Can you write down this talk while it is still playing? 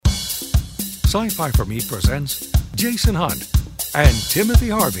Sci-Fi for Me presents Jason Hunt and Timothy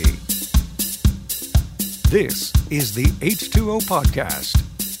Harvey. This is the H2O Podcast.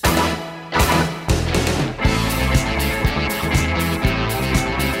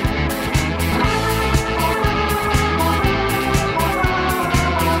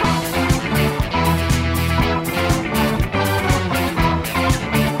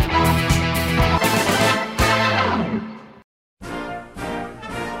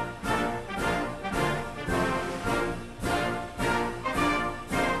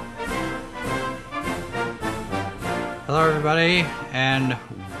 Hello everybody, and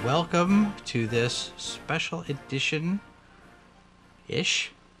welcome to this special edition-ish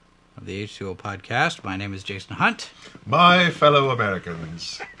of the H2O Podcast. My name is Jason Hunt. My fellow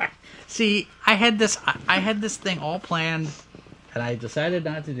Americans. See, I had this thing all planned, and I decided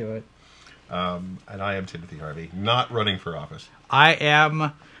not to do it. And I am Timothy Harvey, not running for office. I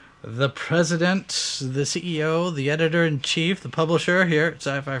am the president, the CEO, the editor-in-chief, the publisher here at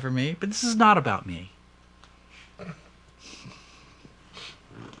Sci-Fi for Me, but this is not about me.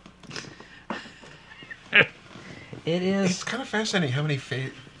 It is. It's kind of fascinating how many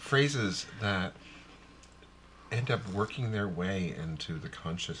phrases that end up working their way into the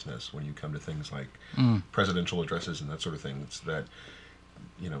consciousness when you come to things like presidential addresses and that sort of thing. It's that,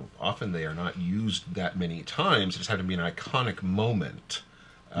 you know, often they are not used that many times. It just happened to be an iconic moment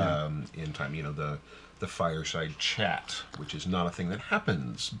in time. You know, the fireside chat, which is not a thing that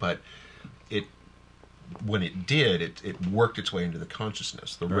happens, but when it did, it worked its way into the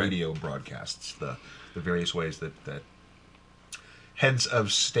consciousness. The radio broadcasts, the various ways that heads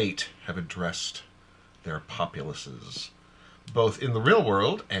of state have addressed their populaces, both in the real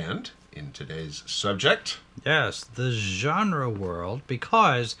world and in today's subject. Yes, the genre world,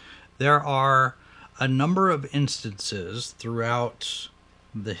 because there are a number of instances throughout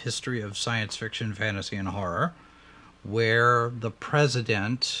the history of science fiction, fantasy, and horror where the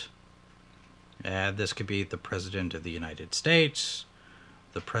president, this could be the president of the United States,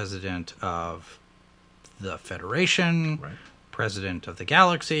 the president of the Federation, Right. president of the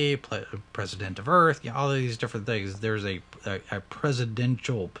galaxy, president of Earth, all of these different things. There's a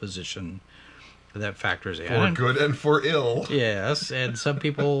presidential position that factors in. For good and for ill. Yes, and some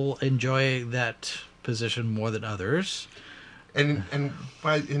people enjoy that position more than others. And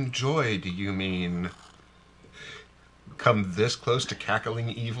by enjoy, do you mean come this close to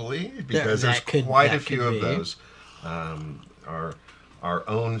cackling evilly? Because there's quite a few of those. Our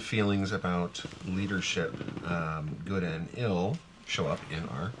own feelings about leadership, good and ill, show up in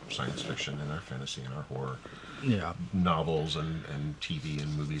our science fiction, in our fantasy, in our horror novels and TV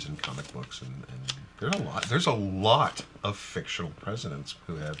and movies and comic books. And there's a lot of fictional presidents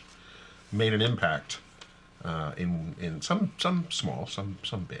who have made an impact in some small, some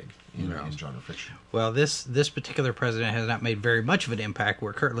big in genre fiction. Well, this particular president has not made very much of an impact.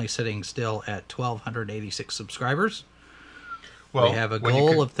 We're currently sitting still at 1,286 subscribers. Well, we have a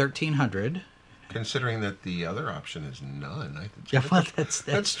goal of 1,300. Considering that the other option is none,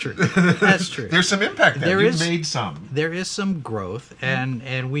 That's true. That's true. There's some impact there. You've made some. There is some growth,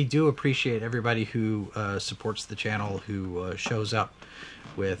 and we do appreciate everybody who supports the channel, who shows up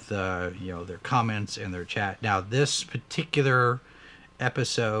with their comments and their chat. Now, this particular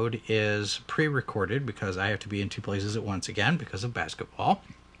episode is pre-recorded because I have to be in two places at once again because of basketball.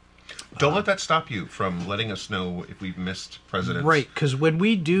 Don't let that stop you from letting us know if we've missed presidents. Right, because when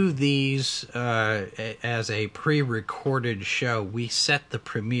we do these as a pre-recorded show, we set the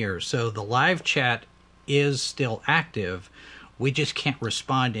premiere. So the live chat is still active. We just can't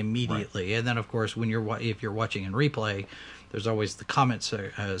respond immediately. Right. And then, of course, if you're watching in replay, there's always the comments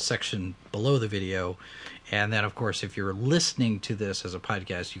section below the video. And then, of course, if you're listening to this as a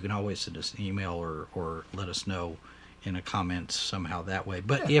podcast, you can always send us an email or let us know in a comment somehow that way.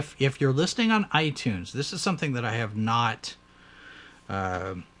 But if you're listening on iTunes, this is something that I have not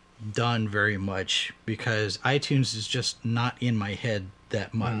done very much because iTunes is just not in my head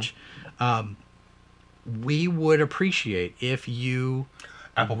that much. We would appreciate if you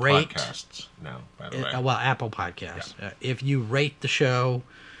Apple Podcasts now, by the way. Well, Apple Podcasts. Yeah. If you rate the show,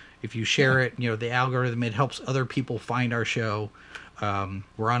 if you share it, the algorithm, it helps other people find our show.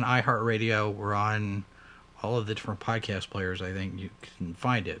 We're on iHeartRadio. We're on all of the different podcast players. I think you can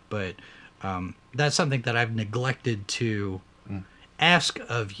find it, but that's something that I've neglected to ask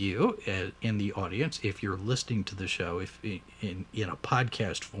of you in the audience, if you're listening to the show, if in a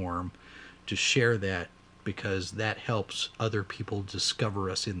podcast form, to share that, because that helps other people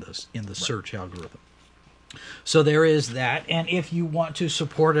discover us in the search algorithm. So there is that. And if you want to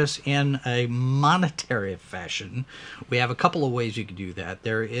support us in a monetary fashion, we have a couple of ways you can do that.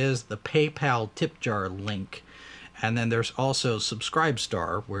 There is the PayPal tip jar link. And then there's also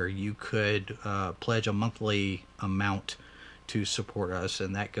Subscribestar, where you could pledge a monthly amount to support us.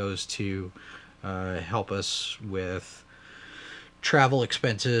 And that goes to help us with travel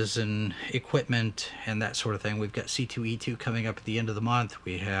expenses and equipment and that sort of thing. We've got C2E2 coming up at the end of the month.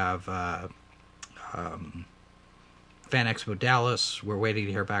 We have Fan Expo Dallas. We're waiting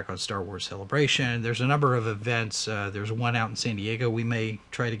to hear back on Star Wars Celebration. There's a number of events. There's one out in San Diego we may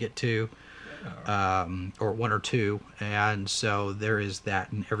try to get to, or one or two. And so there is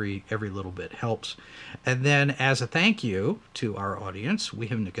that, and every little bit helps. And then as a thank you to our audience, we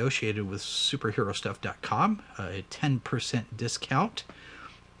have negotiated with superherostuff.com a 10% discount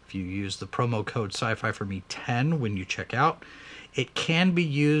if you use the promo code sci-fi for me 10 when you check out. It can be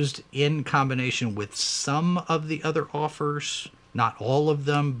used in combination with some of the other offers, not all of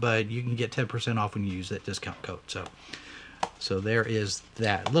them, but you can get 10% off when you use that discount code. So there is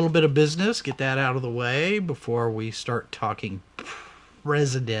that little bit of business. Get that out of the way before we start talking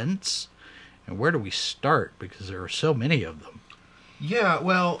presidents. And where do we start? Because there are so many of them. Yeah,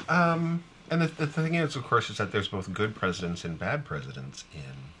 well, and the thing is, of course, is that there's both good presidents and bad presidents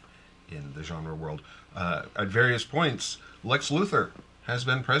in the genre world. At various points, Lex Luthor has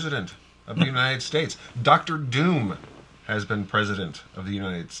been president of the United States. Dr. Doom has been president of the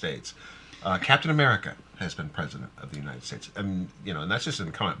United States. Captain America has been president of the United States. And, and that's just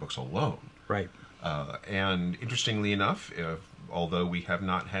in comic books alone. Right. And interestingly enough, although we have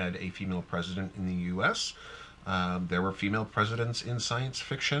not had a female president in the U.S., there were female presidents in science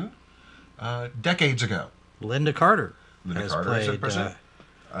fiction decades ago. Linda Carter. Has been president.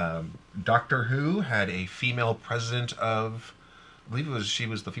 Doctor Who had a female president of, I believe she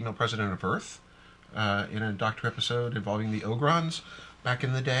was the female president of Earth in a Doctor episode involving the Ogrons back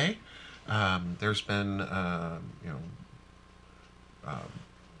in the day. There's been,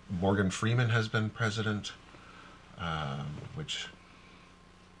 Morgan Freeman has been president, which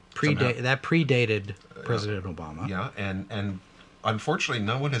predated President Obama. Yeah, and unfortunately,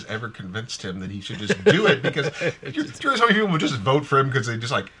 no one has ever convinced him that he should just do it, because how many people would just vote for him because they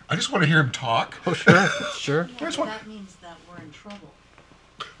just I just want to hear him talk. Oh, sure, sure. That means that we're in trouble.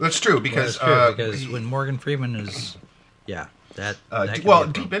 That's true, because when Morgan Freeman is,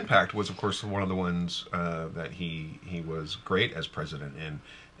 Deep Impact was, of course, one of the ones that he was great as president in,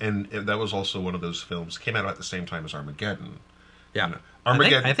 and that was also one of those films came out at the same time as Armageddon. Yeah,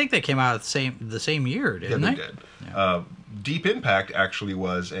 Armageddon. I think they came out the same year, didn't they? Yeah, they did. Yeah. Deep Impact actually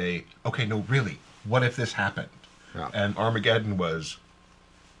was really, what if this happened? Yeah. And Armageddon was,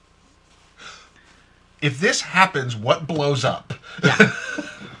 if this happens, what blows up? Yeah.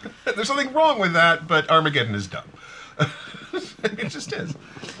 There's something wrong with that, but Armageddon is dumb. It just is.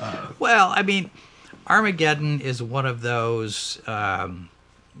 Well, I mean, Armageddon is one of those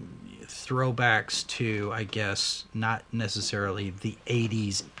throwbacks to, I guess, not necessarily the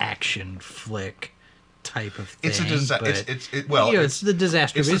 80s action flick type of thing. It's a disaster. It's the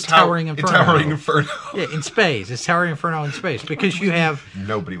disaster. It's Towering Inferno. It's Towering Inferno. Yeah, in space. It's Towering Inferno in space, because you have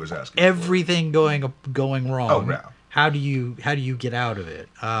nobody was asking everything going wrong. Oh, yeah. How do you get out of it?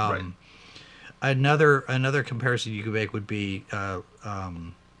 Right. Another comparison you could make would be the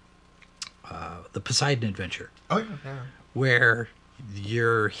Poseidon Adventure. Oh yeah. Where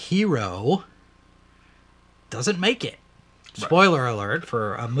your hero doesn't make it. Spoiler alert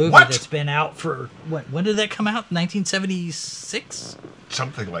for a movie that's been out for when did that come out? 1976?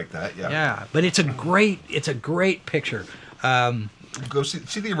 Something like that, yeah. Yeah, but it's a great picture. Go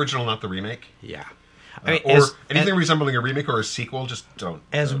see the original, not the remake. Yeah. Anything resembling a remake or a sequel, just don't.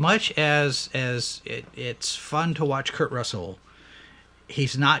 Much as it's fun to watch Kurt Russell,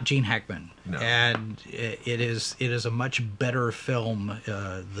 he's not Gene Hackman. No. And it is a much better film.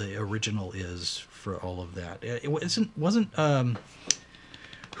 The original is, for all of that. It wasn't.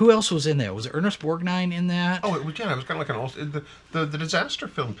 Who else was in there? Was Ernest Borgnine in that? Oh, it was kind of like an all. The disaster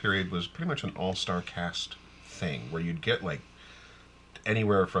film period was pretty much an all-star cast thing, where you'd get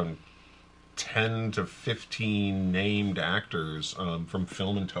anywhere from 10 to 15 named actors from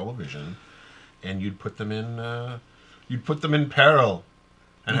film and television, and you'd put them in peril,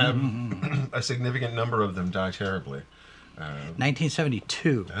 and have a significant number of them die terribly.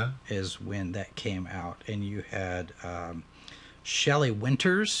 1972 is when that came out, and you had Shelley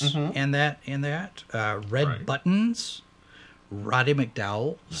Winters in that. Red Buttons, Roddy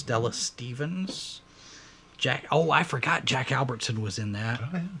McDowall, Stella Stevens, Jack. Oh, I forgot Jack Albertson was in that. Oh,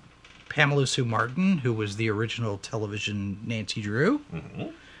 yeah. Pamela Sue Martin, who was the original television Nancy Drew.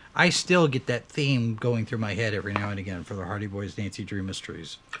 I still get that theme going through my head every now and again for the Hardy Boys Nancy Drew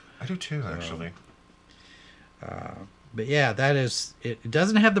Mysteries. I do too, actually. But yeah, that is... It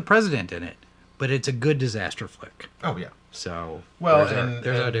doesn't have the president in it, but it's a good disaster flick. Oh, yeah. So, well,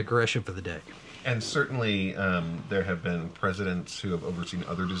 there's our digression for the day. And certainly there have been presidents who have overseen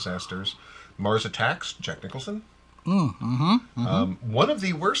other disasters. Mars Attacks, Jack Nicholson. One of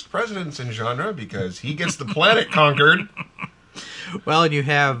the worst presidents in genre because he gets the planet conquered. Well, and you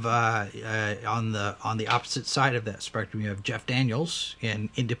have on the opposite side of that spectrum, you have Jeff Daniels in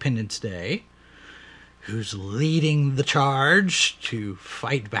Independence Day, who's leading the charge to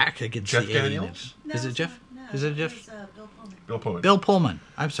fight back against Jeff the Daniels? aliens. Is it Jeff? Is it Jeff? Bill Pullman. Bill Pullman. Bill Pullman.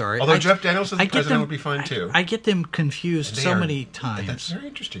 I'm sorry. Although Jeff Daniels as the president would be fine too. I get them confused many times. That's very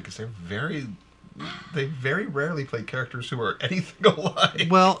interesting because they very rarely play characters who are anything alike.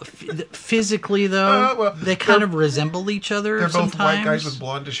 Well, physically though, they kind of resemble each other. They're both sometimes. white guys with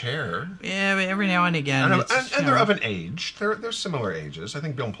blondish hair. Yeah, but every now and again, and they're of an age. They're similar ages. I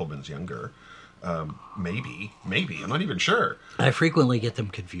think Bill Pullman's younger. Maybe. I'm not even sure. I frequently get them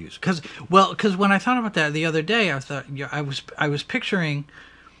confused because when I thought about that the other day, I thought I was picturing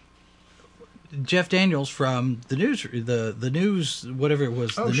Jeff Daniels from the news, whatever it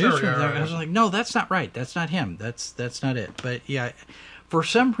was, the sure, newsroom. yeah, I was like, no, that's not right. That's not him. That's not it. But yeah, for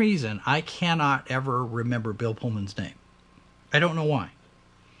some reason, I cannot ever remember Bill Pullman's name. I don't know why.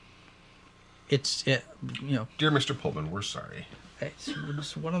 Dear Mr. Pullman, we're sorry.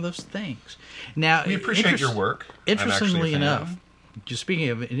 It's one of those things. Now, we appreciate your work. Interestingly enough, just speaking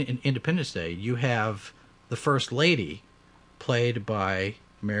of Independence Day, you have the First Lady, played by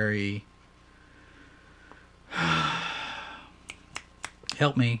Mary.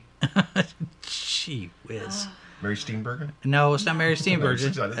 Help me. Gee whiz. Mary Steenburgen? No, it's not Mary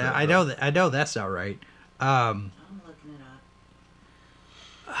Steenburgen. I know that's not right. I'm looking it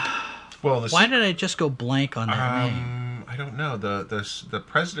up. Well, why did I just go blank on that name? I don't know. The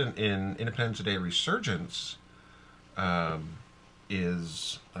president in Independence Day Resurgence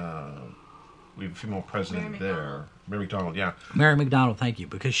is we have a female president there. Mary McDonald, yeah. Mary McDonald, thank you,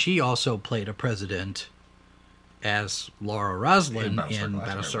 because she also played a president as Laura Roslin in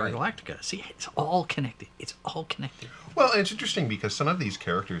Battlestar Galactica. See, it's all connected. Well, it's interesting because some of these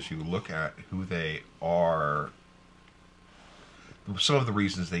characters, you look at who they are, some of the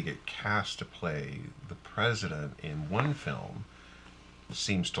reasons they get cast to play the president in one film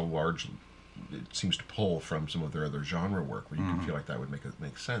seems to pull from some of their other genre work where you can feel like that would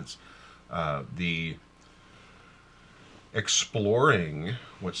make sense. The exploring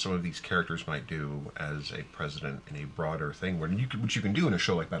what some of these characters might do as a president in a broader thing, which you can do in a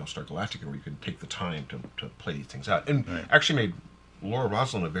show like Battlestar Galactica, where you can take the time to play these things out, and actually made Laura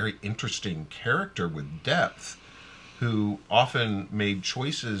Roslin a very interesting character with depth, who often made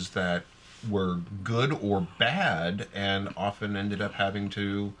choices that were good or bad, and often ended up having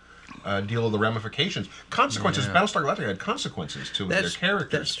to deal with the ramifications, consequences. Yeah. Battlestar Galactica had consequences to their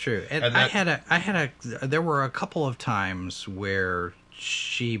characters. That's true. And there were a couple of times where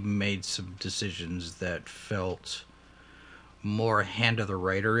she made some decisions that felt more hand of the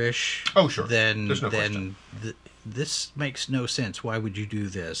writer-ish. Oh, sure. There's no question. This makes no sense. Why would you do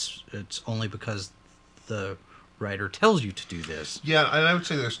this? It's only because the writer tells you to do this. Yeah, and I would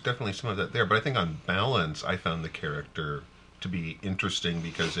say there's definitely some of that there. But I think on balance, I found the character to be interesting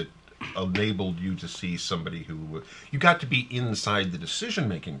because it enabled you to see somebody who you got to be inside the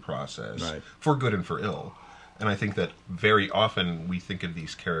decision-making process, right, for good and for ill. And I think that very often we think of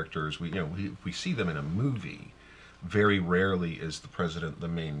these characters, we see them in a movie. Very rarely is the president the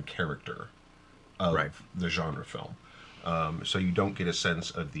main character of the genre film. So you don't get a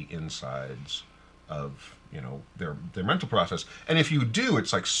sense of the insides of their mental process. And if you do,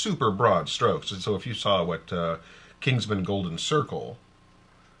 it's like super broad strokes. And so if you saw what Kingsman Golden Circle,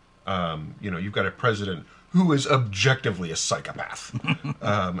 you've got a president who is objectively a psychopath.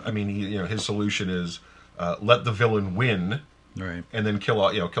 His solution is let the villain win, right, and then kill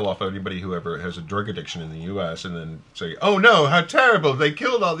off anybody who ever has a drug addiction in the U.S. and then say, "Oh no, how terrible! They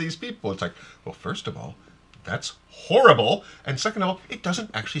killed all these people." It's like, well, first of all, that's horrible, and second of all, it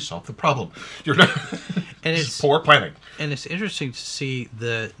doesn't actually solve the problem. And it's poor planning. And it's interesting to see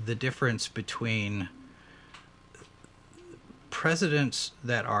the difference between presidents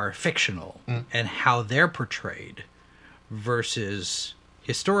that are fictional and how they're portrayed versus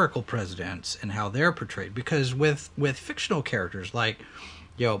historical presidents and how they're portrayed. Because with fictional characters like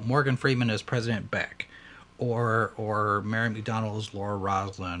Morgan Freeman as President Beck, or Mary McDonald as Laura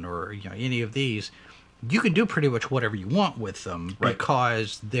Roslin, or any of these, you can do pretty much whatever you want with them, right,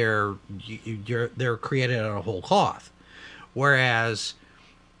 because they're created out of whole cloth. Whereas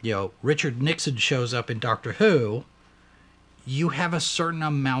Richard Nixon shows up in Doctor Who, you have a certain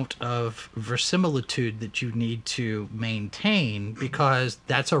amount of verisimilitude that you need to maintain because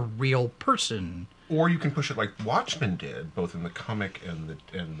that's a real person. Or you can push it like Watchmen did, both in the comic and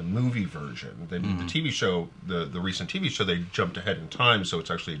the movie version. The TV show, the recent TV show, they jumped ahead in time, so it's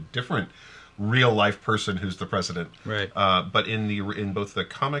actually a different real life person who's the president. Right. But in both the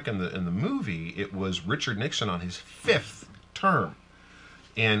comic and the movie, it was Richard Nixon on his 5th term.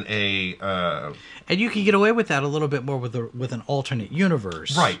 In a and you can get away with that a little bit more with an alternate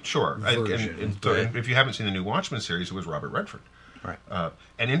universe, right? Sure. Version, So if you haven't seen the new Watchmen series, it was Robert Redford, right?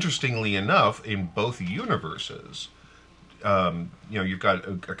 And interestingly enough, in both universes, you've got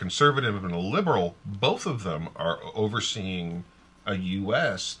a conservative and a liberal. Both of them are overseeing a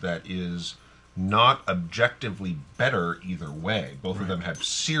U.S. that is not objectively better either way. Both of them have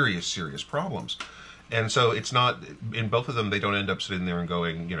serious problems. And so it's not, in both of them, they don't end up sitting there and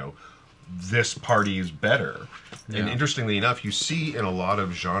going, this party is better. Yeah. And interestingly enough, you see in a lot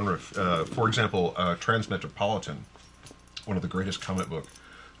of genre, for example, Transmetropolitan, one of the greatest comic book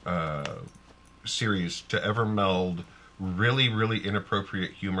series to ever meld really, really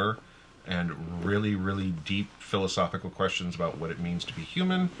inappropriate humor and really, really deep philosophical questions about what it means to be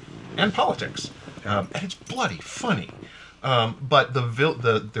human and politics. And it's bloody funny. But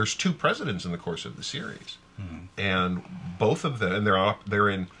there's 2 presidents in the course of the series, and both of them, and they're on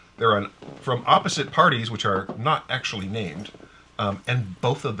from opposite parties, which are not actually named, and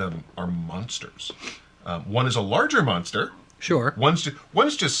both of them are monsters. One is a larger monster. Sure. One's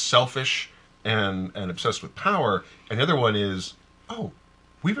just selfish and obsessed with power, and the other one is,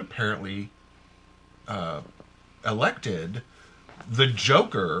 we've apparently elected the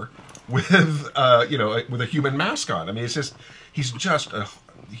Joker with with a human mask on. I mean, it's just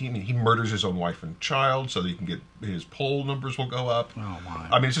he murders his own wife and child so that he can get his poll numbers will go up. Oh my!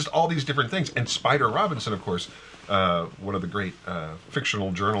 I mean, it's just all these different things. And Spider Robinson, of course, one of the great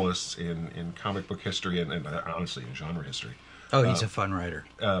fictional journalists in comic book history and honestly in genre history. Oh, he's a fun writer.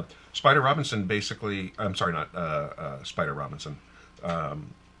 Spider Robinson basically. I'm sorry, not Spider Robinson.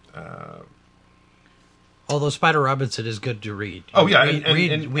 Although Spider Robinson is good to read. Oh yeah,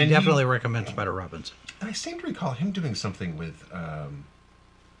 we definitely recommend Spider Robinson. And I seem to recall him doing something with a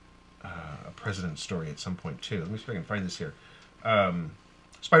president's story at some point too. Let me see if I can find this here.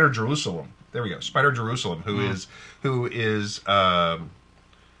 Spider Jerusalem. There we go. Spider Jerusalem, who is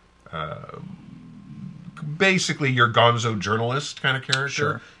basically your gonzo journalist kind of character,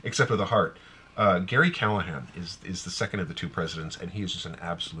 sure, except with a heart. Gary Callahan is the second of the 2 presidents, and he is just an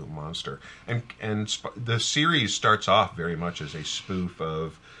absolute monster. And the series starts off very much as a spoof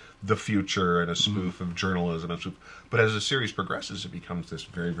of the future and a spoof of journalism, but as the series progresses, it becomes this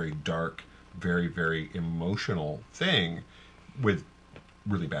very, very dark, very, very emotional thing with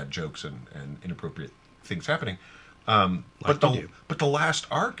really bad jokes and inappropriate things happening. But the last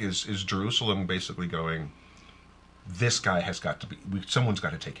arc is Jerusalem basically going, this guy has got to be. Someone's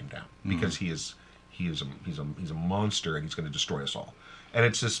got to take him down because he's a monster and he's going to destroy us all. And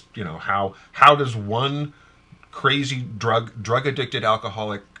it's just how does one crazy drug addicted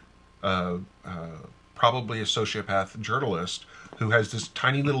alcoholic, probably a sociopath journalist who has this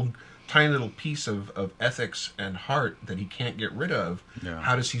tiny little piece of ethics and heart that he can't get rid of? Yeah.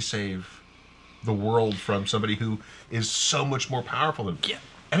 How does he save the world from somebody who is so much more powerful than? Yeah.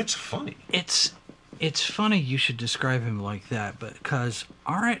 And it's funny. It's funny you should describe him like that, but because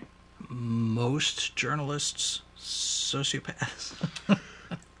aren't most journalists sociopaths?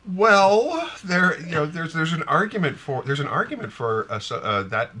 Well, there's an argument for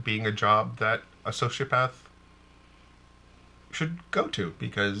that being a job that a sociopath should go to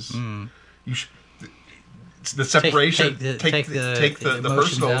because you should. The separation, take the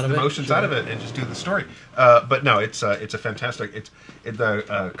personal emotions out of it, and just do the story. But no, it's a fantastic.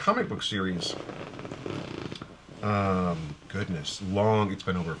 The comic book series. Goodness, long. It's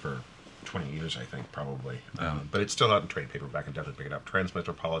been over for 20 years, I think, probably. But it's still out in trade paperback, and definitely pick it up.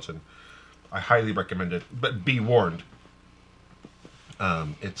 Transmetropolitan. I highly recommend it, but be warned.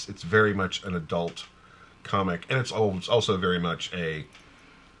 It's very much an adult comic, and it's also very much a.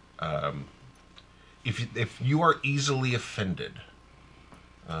 If you are easily offended,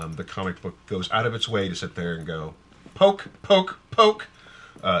 the comic book goes out of its way to sit there and go poke, poke, poke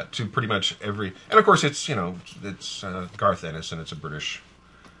to pretty much every. And of course, it's Garth Ennis and it's a British.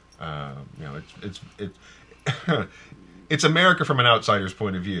 It's America from an outsider's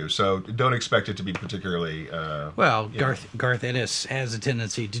point of view, so don't expect it to be particularly. Garth Ennis has a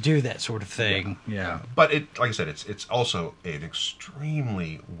tendency to do that sort of thing. Yeah. But like I said, it's also an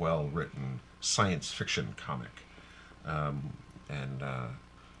extremely well written science fiction comic, and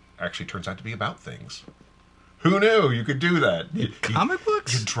actually turns out to be about things. Who knew you could do that? Comic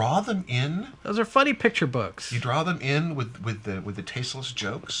books? You draw them in. Those are funny picture books. You draw them in with the tasteless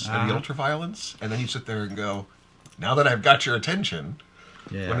jokes and the ultraviolence, and then you sit there and go, now that I've got your attention,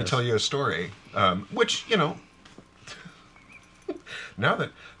 let me tell you a story. Which, you know, now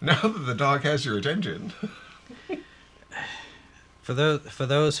that the dog has your attention. For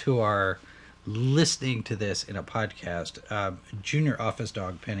those who are listening to this in a podcast, Junior Office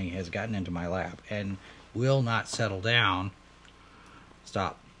Dog Penny has gotten into my lap and will not settle down.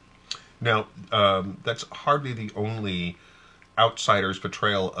 Stop. Now, that's hardly the only outsider's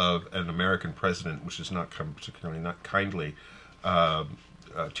portrayal of an American president, which has not come particularly not kindly.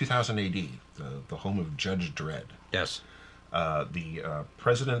 2000 AD, the home of Judge Dredd. Yes. The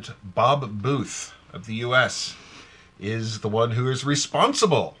President Bob Booth of the U.S. is the one who is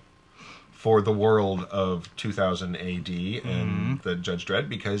responsible for the world of 2000 AD and the Judge Dredd,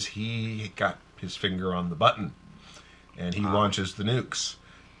 because he got his finger on the button and he launches the nukes,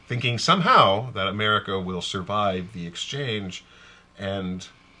 thinking somehow that America will survive the exchange. And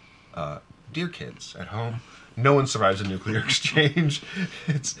dear kids at home, no one survives a nuclear exchange.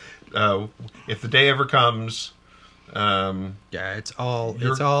 It's if the day ever comes, it's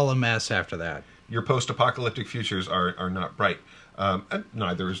all a mess after that. Your post-apocalyptic futures are not bright. And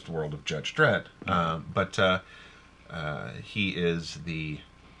neither is the world of Judge Dredd. But he is the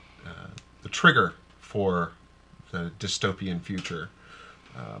trigger for the dystopian future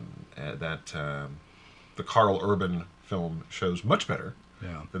that the Carl Urban film shows much better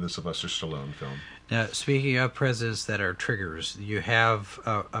than the Sylvester Stallone film. Now, speaking of presidents that are triggers, you have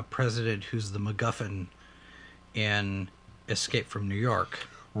a president who's the MacGuffin in Escape from New York.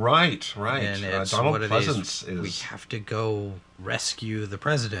 Right. And it's Donald Pleasance is... We have to go rescue the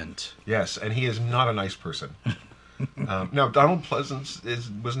president. Yes, and he is not a nice person. Now, Donald Pleasance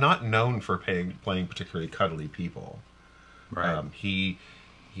was not known for playing particularly cuddly people. Right. He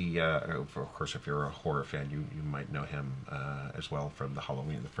of course, if you're a horror fan, you might know him as well from the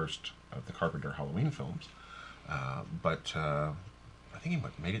first of the Carpenter Halloween films. But I think he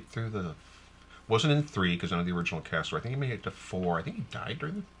made it through wasn't in 3 because none of the original cast were. I think he made it to 4. I think he died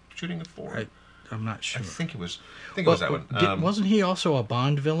during the shooting of 4. I'm not sure. I think it was that one. Wasn't he also a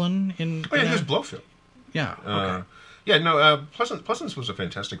Bond villain in? Oh yeah, he was Blofeld. Yeah. Okay. Pleasance was a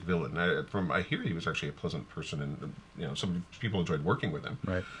fantastic villain. I hear he was actually a pleasant person, and some people enjoyed working with him.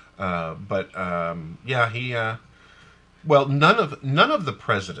 Right. None of the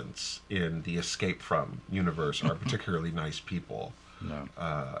presidents in the Escape From universe are particularly nice people. No.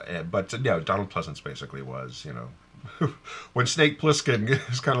 But Donald Pleasance basically was. When Snake Plissken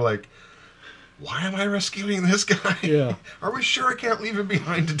is kind of like, why am I rescuing this guy? Yeah. Are we sure I can't leave him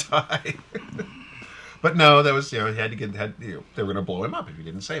behind to die? But no, that was, he had to they were going to blow him up if he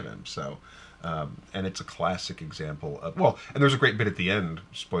didn't save him. So, and it's a classic example of, and there's a great bit at the end,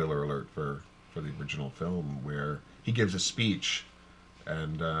 spoiler alert for the original film, where he gives a speech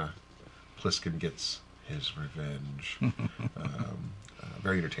and Pliskin gets his revenge.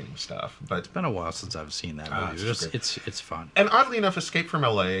 Very entertaining stuff. But it's been a while since I've seen that movie. It's fun. And oddly enough, Escape from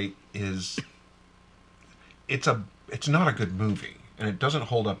L.A. it's not a good movie, and it doesn't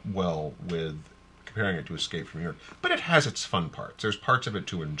hold up well with comparing it to Escape from New York, but it has its fun parts. There's parts of it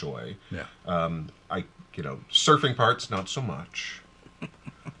to enjoy. Yeah. Surfing parts, not so much.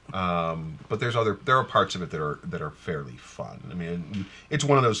 But there are parts of it that are fairly fun. I mean, it's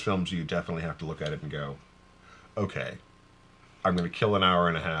one of those films you definitely have to look at it and go, okay, I'm going to kill an hour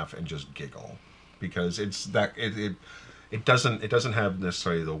and a half and just giggle, because it doesn't have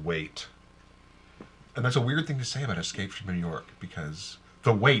necessarily the weight. And that's a weird thing to say about Escape from New York, because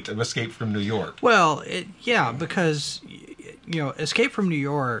the weight of Escape from New York. Well, because Escape from New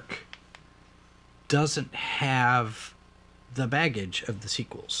York doesn't have the baggage of the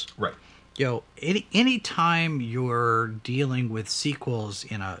sequels. Right. Any time you're dealing with sequels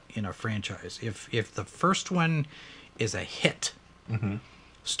in a franchise, if the first one is a hit,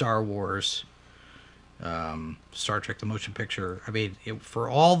 Star Wars, Star Trek the Motion Picture, I mean, for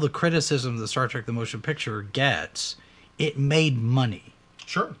all the criticism the Star Trek the Motion Picture gets, it made money.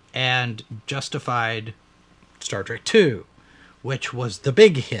 Sure. And justified Star Trek 2, which was the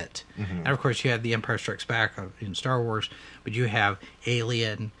big hit. And of course you have The Empire Strikes Back in Star Wars, but you have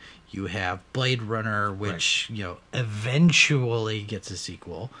Alien, you have Blade Runner, which, eventually gets a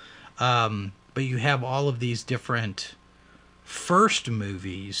sequel. But you have all of these different first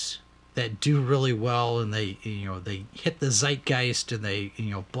movies that do really well, and they hit the zeitgeist, and they,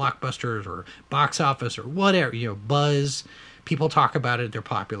 blockbusters or box office or whatever, buzz. People talk about it, they're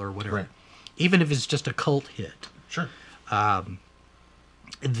popular, whatever. Right. Even if it's just a cult hit. Sure.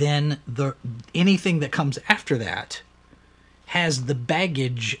 then anything that comes after that has the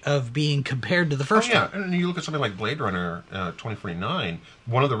baggage of being compared to the first one. And you look at something like Blade Runner 2049,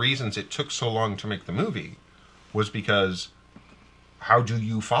 one of the reasons it took so long to make the movie was because how do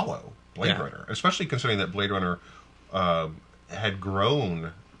you follow Blade Runner? Especially considering that Blade Runner had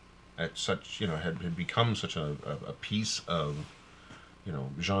grown at such, had become such a piece of,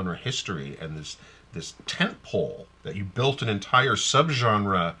 genre history, and this tent pole that you built an entire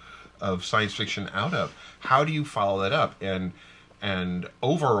subgenre of science fiction out of. How do you follow that up? And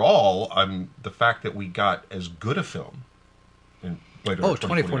overall, the fact that we got as good a film in Blade Runner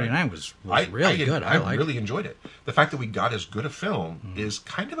 2049 was really good. I really enjoyed it. The fact that we got as good a film is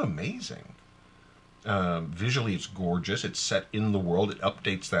kind of amazing. Visually, it's gorgeous. It's set in the world. It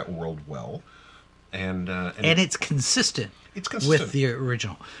updates that world well, and it's consistent. It's consistent with the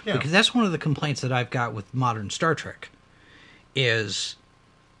original, because that's one of the complaints that I've got with modern Star Trek, is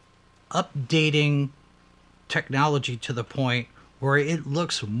updating technology to the point where it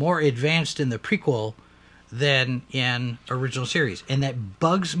looks more advanced in the prequel than in original series, and that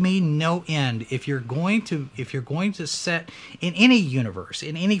bugs me no end. If you're going to set in any universe,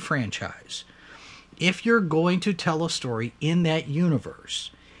 in any franchise, if you're going to tell a story in that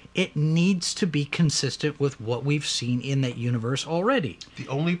universe, it needs to be consistent with what we've seen in that universe already. The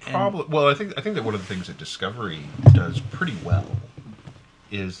only problem, I think that one of the things that Discovery does pretty well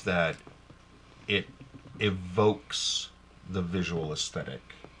is that it evokes the visual aesthetic.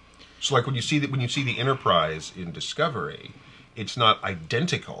 So, like when you see the Enterprise in Discovery, it's not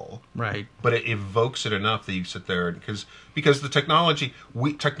identical, right? But it evokes it enough that you sit there because the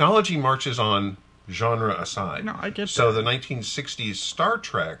technology marches on, genre aside. No, I get that. So the 1960s Star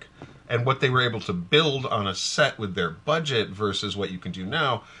Trek and what they were able to build on a set with their budget versus what you can do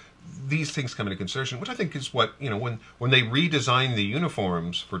now, these things come into consideration, which I think is what, when they redesigned the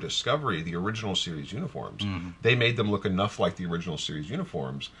uniforms for Discovery, the original series uniforms, they made them look enough like the original series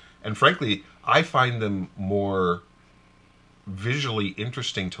uniforms. And frankly, I find them more visually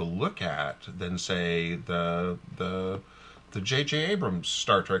interesting to look at than, say, the J.J. Abrams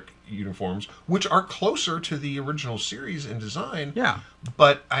Star Trek uniforms, which are closer to the original series in design. Yeah.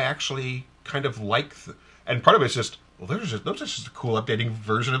 But I actually kind of like... and part of it's just, those are just a cool updating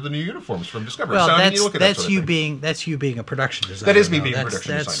version of the new uniforms from Discovery. Well, so, that's you being a production designer. That is me being a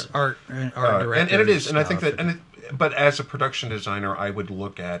production designer. That's art director. And it is. And I think that... but as a production designer, I would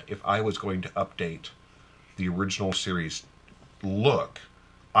look at, if I was going to update the original series look,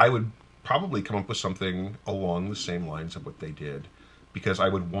 I would probably come up with something along the same lines of what they did, because I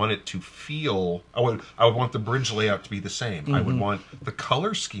would want it to feel... I would want the bridge layout to be the same. I would want the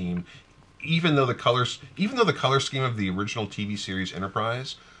color scheme, even though the color scheme of the original TV series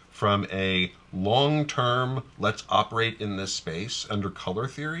Enterprise, from a long-term, let's operate in this space under color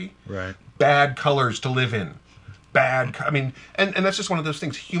theory, right? Bad colors to live in. And that's just one of those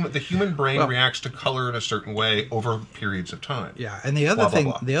things. The human brain reacts to color in a certain way over periods of time. Yeah, and the other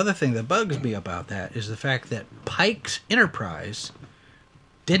thing that bugs me about that is the fact that Pike's Enterprise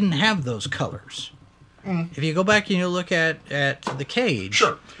didn't have those colors. If you go back and you look at the Cage,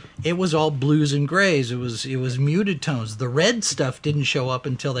 sure, it was all blues and grays. It was muted tones. The red stuff didn't show up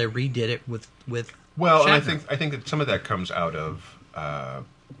until they redid it with Well, Shatner. and I think that some of that comes out of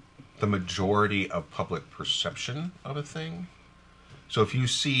the majority of public perception of a thing. So if you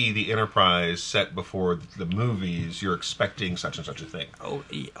see the Enterprise set before the movies, you're expecting such and such a thing. Oh,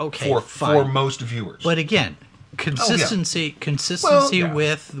 okay, for most viewers. But again, consistency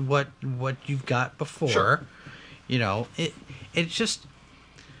with what you've got before. Sure. It's just...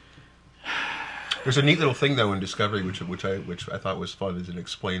 There's a neat little thing though in Discovery which I thought was fun, is it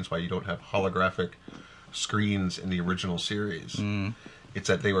explains why you don't have holographic screens in the original series. It's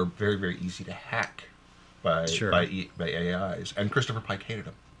that they were very, very easy to hack by AIs, and Christopher Pike hated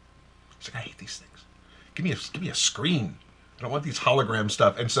them. He's like, I hate these things. Give me a screen. I don't want these hologram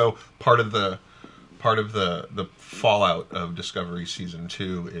stuff. And so part of the fallout of Discovery season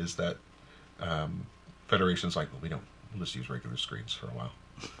 2 is that Federation's like, we'll just use regular screens for a while.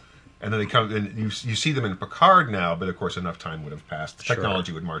 And then they come, and you see them in Picard now, but of course enough time would have passed. The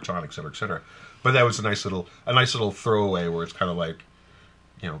technology would march on, et cetera, et cetera. But that was a nice little throwaway where it's kind of like,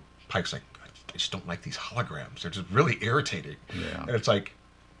 Pike's like, I just don't like these holograms. They're just really irritating. Yeah. And it's like,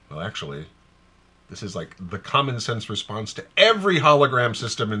 well, actually, this is like the common sense response to every hologram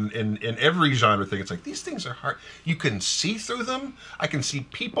system in every genre thing. It's like, these things are hard. You can see through them. I can see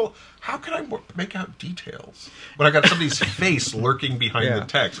people. How can I make out details when I got somebody's face lurking behind the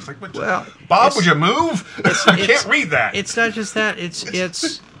text? It's like, Bob, would you move? You can't read that. It's not just that.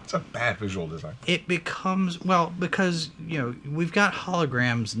 It's It's a bad visual design. It becomes, well, because, we've got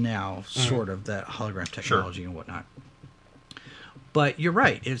holograms now, sort of, that hologram technology and whatnot. But you're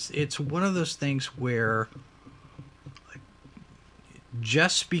right. It's one of those things where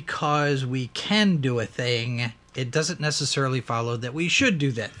just because we can do a thing, it doesn't necessarily follow that we should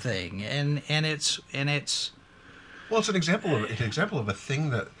do that thing. And it's well, it's an example of a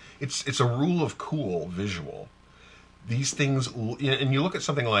thing that it's a rule of cool visual. These things, and you look at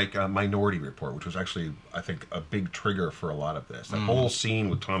something like Minority Report, which was actually, I think, a big trigger for a lot of this. That whole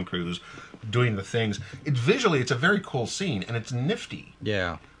scene with Tom Cruise doing the things. It's a very cool scene, and it's nifty.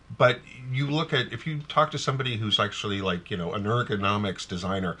 Yeah. But you look at, if you talk to somebody who's actually an ergonomics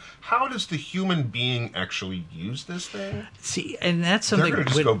designer, how does the human being actually use this thing? See, and that's something. They're going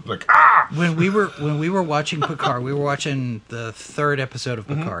to just go like, ah! When we were watching Picard, we were watching the 3rd episode of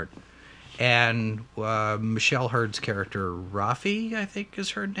Picard. And Michelle Hurd's character, Rafi, I think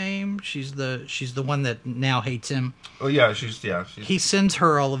is her name. She's the one that now hates him. Oh yeah, she's He sends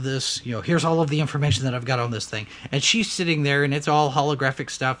her all of this. Here's all of the information that I've got on this thing, and she's sitting there, and it's all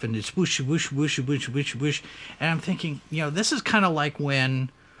holographic stuff, and it's whoosh whoosh whoosh whoosh whoosh whoosh. And I'm thinking, this is kind of like when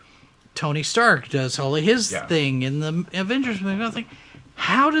Tony Stark does all of his thing in the Avengers movie. I think,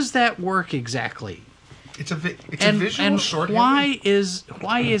 how does that work exactly? It's a visual shorthand. Why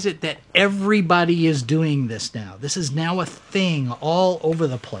is it that everybody is doing this now? This is now a thing all over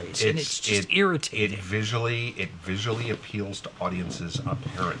the place, and it's just irritating. It visually appeals to audiences,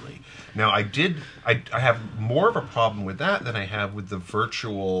 apparently. Now, I have more of a problem with that than I have with the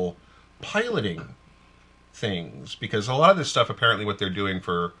virtual piloting things, because a lot of this stuff, apparently, what they're doing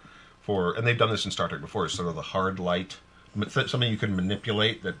for and they've done this in Star Trek before, is sort of the hard light, something you can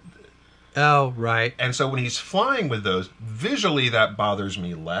manipulate that. Oh, right. And so when he's flying with those, visually that bothers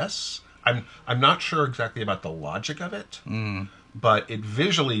me less. I'm not sure exactly about the logic of it, but it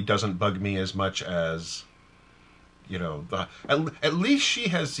visually doesn't bug me as much as, at least she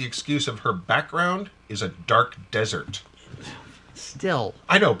has the excuse of her background is a dark desert. Still.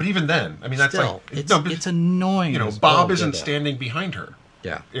 I know, but even then, I mean, that's it's annoying. Bob isn't standing behind her.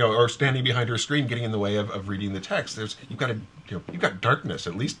 Yeah. Or standing behind her screen, getting in the way of reading the text. You've got darkness,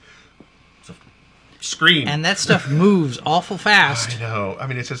 at least. Screen, and that stuff moves awful fast. I know. I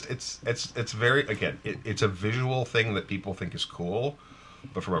mean, it's just it's very, again, it's a visual thing that people think is cool,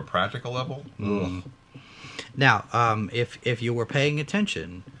 but from a practical level, ugh. Now, if you were paying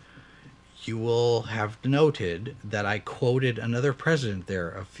attention, you will have noted that I quoted another president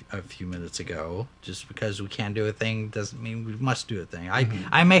there a few minutes ago. Just because we can't do a thing doesn't mean we must do a thing.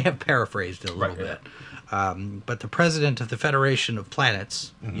 I may have paraphrased it a little bit. But the president of the Federation of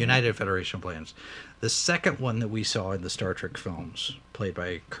Planets, United Federation of Planets, the second one that we saw in the Star Trek films, played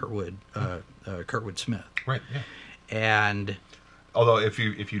by Kurtwood Smith. Right. Yeah. And although if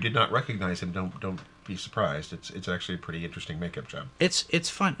you did not recognize him, don't be surprised. It's actually a pretty interesting makeup job. It's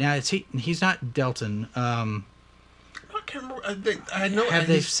fun. Now he's not Delton. I can't remember. I know. Have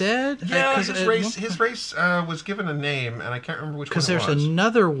they said? Yeah, his race was given a name, and I can't remember which one it was. Because there's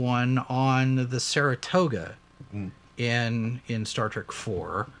another one on the Saratoga in Star Trek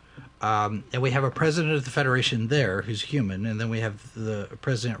 4. And we have a president of the Federation there who's human, and then we have the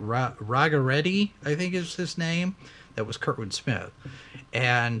President Ragareddy, I think is his name, that was Kurtwood Smith.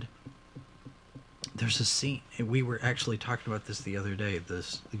 And there's a scene, and we were actually talking about this the other day,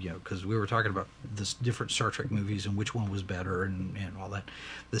 because we were talking about this different Star Trek movies and which one was better and all that.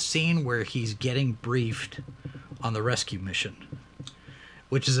 The scene where he's getting briefed on the rescue mission,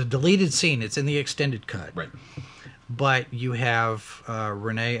 which is a deleted scene. It's in the extended cut. Right. But you have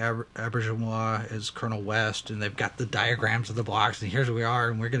Rene Auberjonois as Colonel West, and they've got the diagrams of the blocks, and here's where we are,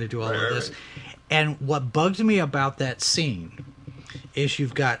 and we're going to do all of this. Right. And what bugs me about that scene is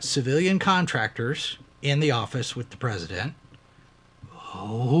you've got civilian contractors in the office with the president.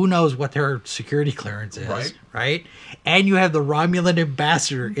 Who knows what their security clearance is, right? And you have the Romulan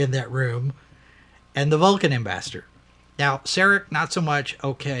ambassador in that room and the Vulcan ambassador. Now, Sarek, not so much.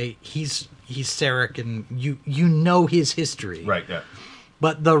 Okay, he's Sarek, and you know his history. Right, yeah.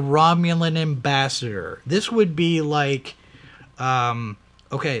 But the Romulan ambassador, this would be like,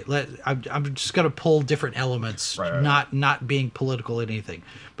 okay, I'm just going to pull different elements, not being political or anything.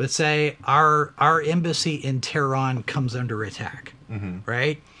 But say our embassy in Tehran comes under attack,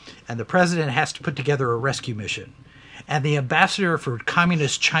 right? And the president has to put together a rescue mission. And the ambassador for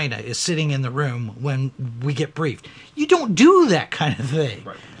communist China is sitting in the room when we get briefed. You don't do that kind of thing.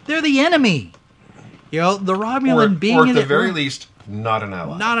 Right. They're the enemy. The Romulan being in or at the very least, not an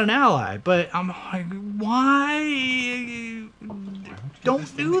ally. Not an ally. But I'm like, why?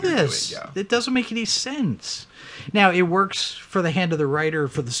 Don't do this. It doesn't make any sense. Now, it works for the hand of the writer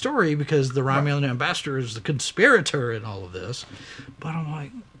for the story because the Romulan ambassador is the conspirator in all of this. But I'm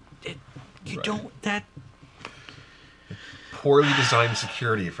like, you don't... That... Poorly designed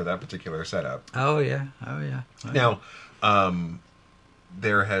security for that particular setup. Oh, yeah. Now,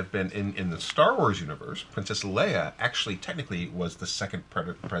 there have been, in the Star Wars universe, Princess Leia actually technically was the second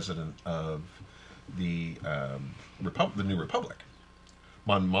president of the New Republic.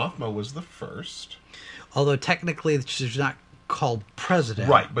 Mon Mothma was the first. Although technically she's not called president.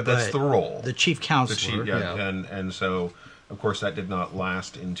 Right, but that's the role. The chief counselor. And so, of course, that did not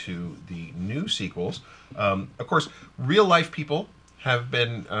last into the new sequels. Of course, real-life people have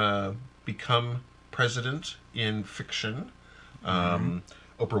been become president in fiction. Oprah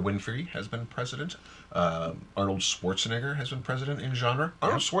Winfrey has been president. Arnold Schwarzenegger has been president in genre.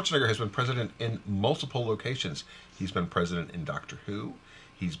 Arnold Schwarzenegger has been president in multiple locations. He's been president in Doctor Who.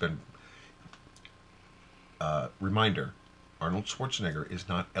 He's been... reminder, Arnold Schwarzenegger is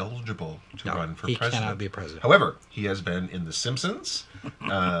not eligible to run for president. He cannot be president. However, he has been in The Simpsons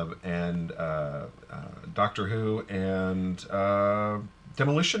and Doctor Who and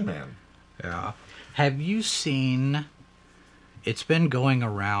Demolition Man. Yeah. Have you seen... It's been going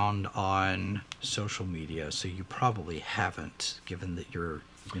around on social media, so you probably haven't, given that you're,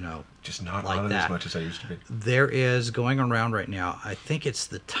 just not like on it that. as much as I used to be. There is going around right now, I think it's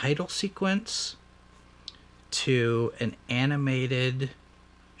the title sequence to an animated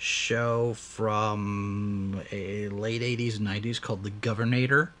show from a late 80s, 90s called The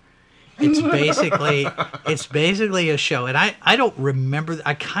Governator. It's basically a show, and I don't remember.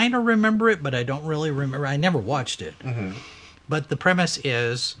 I kind of remember it, but I don't really remember. I never watched it. Mm-hmm. But the premise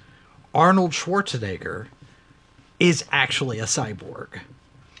is Arnold Schwarzenegger is actually a cyborg.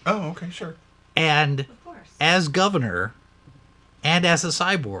 Oh, okay, sure. And as governor and as a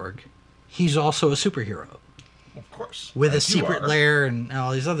cyborg, he's also a superhero. Of course. With a secret lair and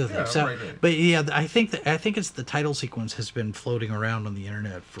all these other things. Yeah, so, right. But yeah, I think it's the title sequence has been floating around on the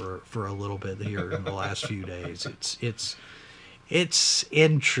internet for a little bit here in the last few days. It's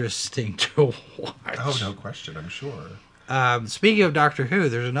interesting to watch. Oh, no question, I'm sure. Speaking of Doctor Who,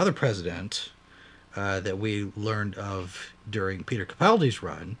 there's another president that we learned of during Peter Capaldi's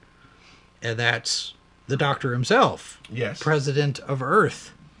run, and that's the Doctor himself. Yes. President of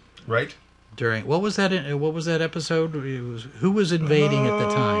Earth. Right. During what was that episode? Who was invading at the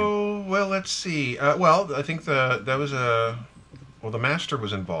time? Oh, well, let's see. I think the Master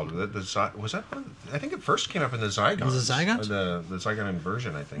was involved with it. I think it first came up in the Zygons. Was it Zygons? The Zygon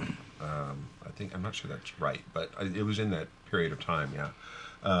inversion, I think. I'm not sure that's right, but it was in that period of time,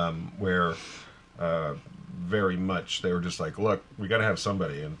 where very much they were just like, look, we got to have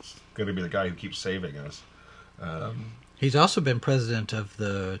somebody, and it's going to be the guy who keeps saving us. He's also been president of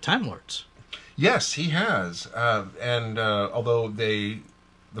the Time Lords. Yes, he has, and although the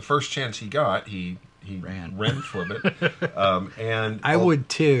first chance he got, he ran for it, and I would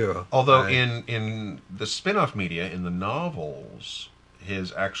too. Although in the spin-off media, in the novels,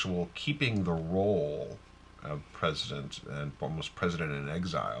 his actual keeping the role of president and almost president in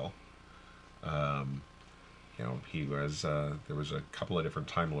exile, he was. There was a couple of different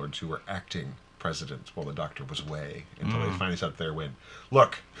Time Lords who were acting president while the Doctor was away until they finally sat there when,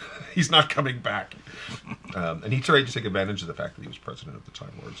 look, he's not coming back, and he tried to take advantage of the fact that he was president of the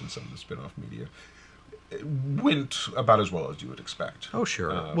Time Lords in some of the spin-off media. It went about as well as you would expect. Oh,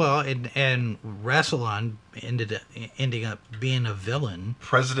 sure. And Rassilon ending up being a villain.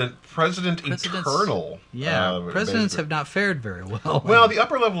 President Eternal. Yeah, presidents have not fared very well. Well, the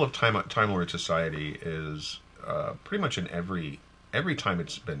upper level of Time Lord society is pretty much in every time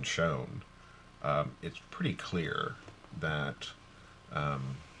it's been shown. It's pretty clear that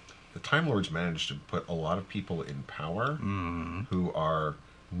the Time Lords managed to put a lot of people in power who are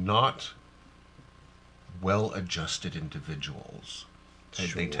not well-adjusted individuals. Sure.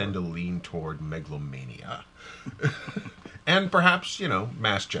 They tend to lean toward megalomania. And perhaps,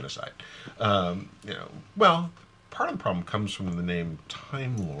 mass genocide. Well, part of the problem comes from the name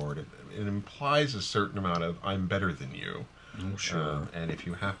Time Lord. It implies a certain amount of, I'm better than you. Oh, sure. And if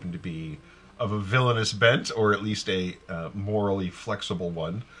you happen to be of a villainous bent, or at least a morally flexible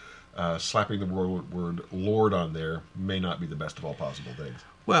one, slapping the word Lord on there may not be the best of all possible things.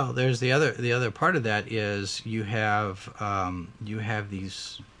 Well, there's the other part of that is you have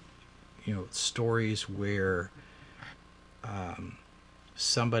these stories where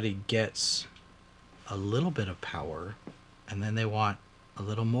somebody gets a little bit of power, and then they want a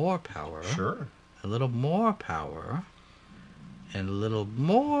little more power. Sure. A little more power, and a little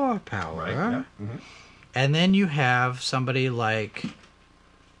more power. Right. Yeah. Mm-hmm. And then you have somebody like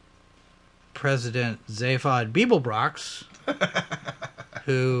President Zaphod Beeblebrox,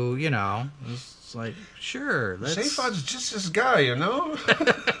 who, you know, is like, sure. Zaphod's just this guy, you know?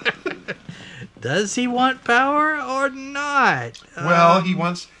 Does he want power or not? Well, he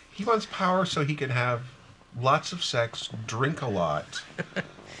wants power so he can have lots of sex, drink a lot,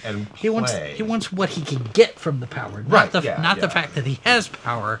 and play. He wants what he can get from the power, not the fact that he has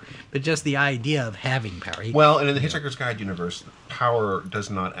power, but just the idea of having power. Well, and in the Hitchhiker's Guide universe, power does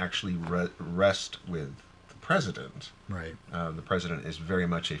not actually rest with the president. Right. The president is very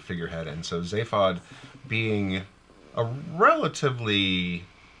much a figurehead, and so Zaphod, being a relatively,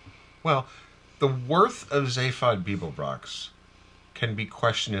 well, the worth of Zaphod Beeblebrox can be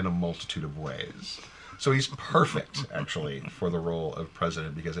questioned in a multitude of ways. So he's perfect, actually, for the role of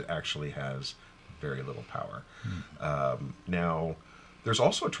president because it actually has very little power. Now, there's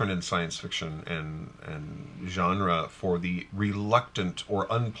also a trend in science fiction and genre for the reluctant or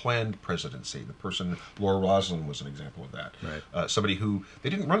unplanned presidency. The person, Laura Roslin was an example of that. Right. Somebody who,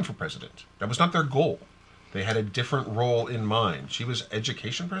 they didn't run for president. That was not their goal. They had a different role in mind. She was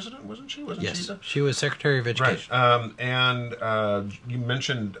education president, wasn't she? Yes, she was Secretary of Education. Right. And you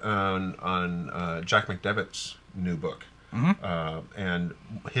mentioned on Jack McDevitt's new book, and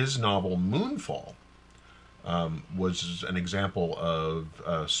his novel Moonfall was an example of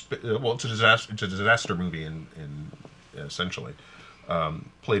it's a disaster movie in essentially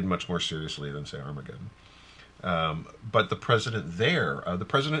played much more seriously than say Armageddon. But the president there, the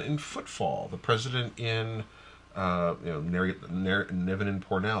president in Footfall, the president in Niven and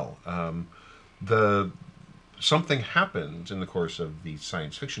Pornell, something happens in the course of the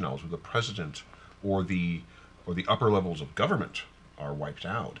science fiction novels where the president or the upper levels of government are wiped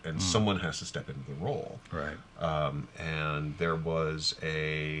out, and someone has to step into the role. Right. And there was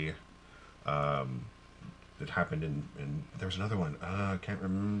a. It happened in there was another one. I can't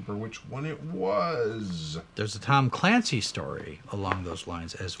remember which one it was. There's a Tom Clancy story along those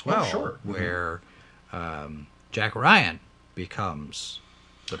lines as well, where Jack Ryan becomes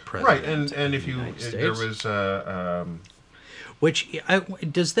the president. Right, and if you there was which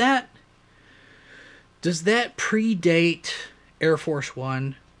does that predate Air Force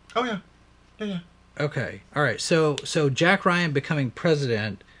One? Oh yeah. Okay, all right. So Jack Ryan becoming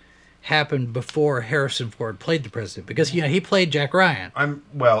president happened before Harrison Ford played the president, because he played Jack Ryan.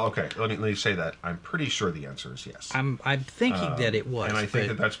 Okay. Let me say that I'm pretty sure the answer is yes. I'm thinking that it was, and I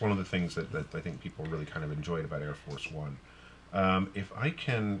think that's one of the things that I think people really kind of enjoyed about Air Force One. If I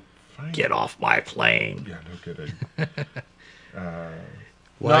can get off my plane. Yeah, no kidding.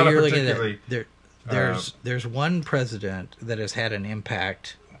 While you're looking at that, there's one president that has had an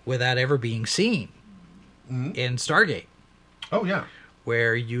impact without ever being seen in Stargate. Oh yeah.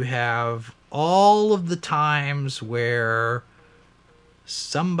 Where you have all of the times where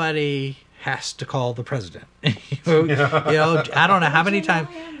somebody has to call the president. I don't know how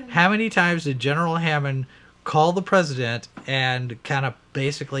many times did General Hammond call the president and kind of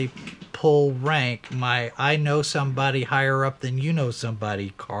basically pull rank I know somebody higher up than you know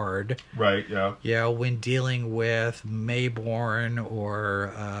somebody card. Right, yeah. Yeah, when dealing with Mayborn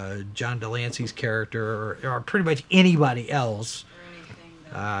or John Delancey's character or pretty much anybody else.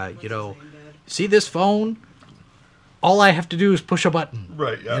 See this phone? All I have to do is push a button.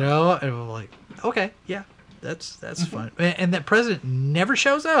 Right, yeah. And I'm like, okay, yeah, that's fun. And that president never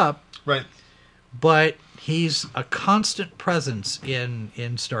shows up. Right. But he's a constant presence in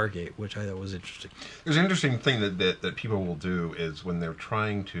Stargate, which I thought was interesting. There's an interesting thing that people will do is when they're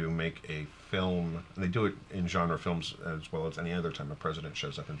trying to make a film, and they do it in genre films as well as any other time a president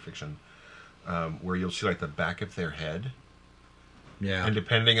shows up in fiction, where you'll see like the back of their head. Yeah. And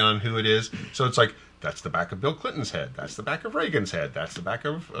depending on who it is, so it's like, that's the back of Bill Clinton's head, that's the back of Reagan's head, that's the back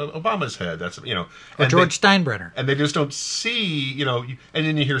of Obama's head, that's, or George Steinbrenner. And they just don't see, and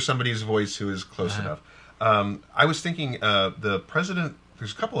then you hear somebody's voice who is close enough. I was thinking the president,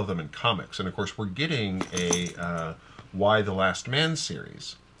 there's a couple of them in comics, and of course we're getting a Why the Last Man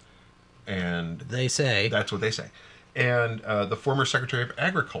series. And they say. That's what they say. And the former Secretary of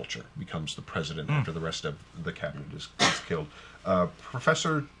Agriculture becomes the president after the rest of the cabinet is killed.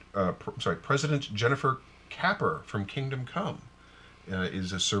 President Jennifer Capper from Kingdom Come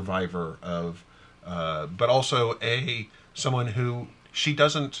is a survivor of, but also someone who she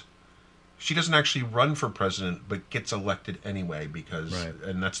doesn't actually run for president, but gets elected anyway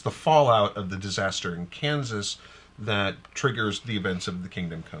and that's the fallout of the disaster in Kansas that triggers the events of the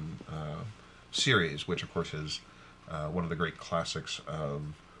Kingdom Come series, which of course is one of the great classics of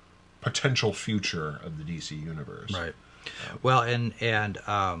potential future of the DC universe. Right. Well, and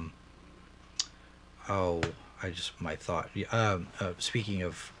my thought. Speaking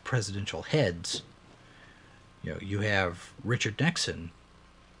of presidential heads, you have Richard Nixon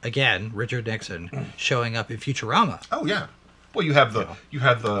showing up in Futurama. Oh yeah. Well, you have the Legends.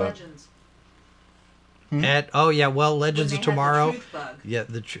 Legends When of they Tomorrow. had the truth bug. Yeah,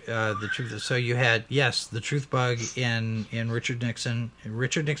 the truth. So you had the truth bug in Richard Nixon.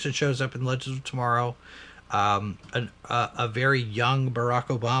 Richard Nixon shows up in Legends of Tomorrow. A very young Barack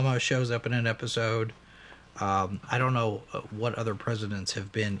Obama shows up in an episode. I don't know what other presidents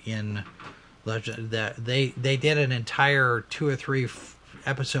have been in Legend. That they did an entire 2 or 3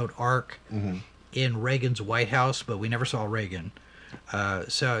 episode arc in Reagan's White House, but we never saw Reagan.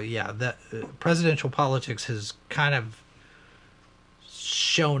 The presidential politics has kind of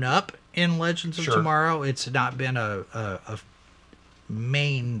shown up in Legends of Tomorrow. It's not been a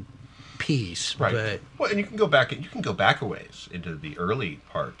main piece, right. But well, and you can go back a ways into the early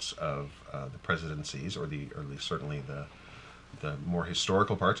parts of the presidencies, or at least certainly the more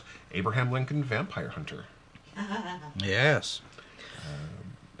historical parts. Abraham Lincoln, Vampire Hunter. Yes.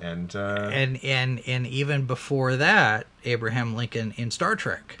 And even before that, Abraham Lincoln in Star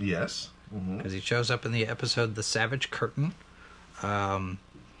Trek. Yes. Because he shows up in the episode The Savage Curtain,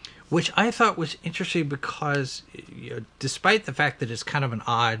 which I thought was interesting because, despite the fact that it's kind of an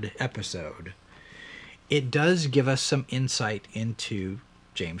odd episode, it does give us some insight into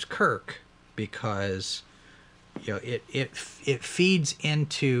James Kirk, because it feeds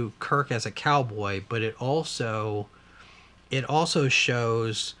into Kirk as a cowboy, but it also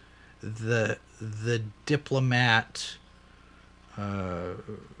shows the diplomat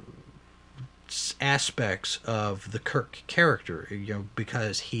aspects of the Kirk character,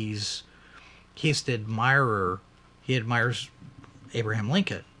 because he admires Abraham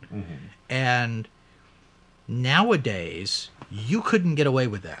Lincoln. And nowadays you couldn't get away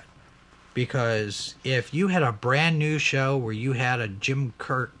with that, because if you had a brand new show where you had a Jim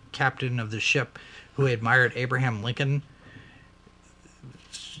Kirk, captain of the ship, who admired Abraham Lincoln,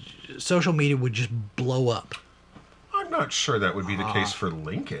 social media would just blow up. I'm not sure that would be the case for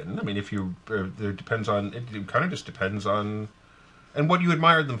Lincoln. I mean, if you, it kind of just depends on, and what you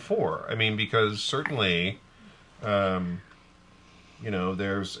admired them for. I mean, because certainly, there's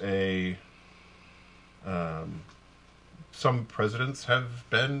some presidents have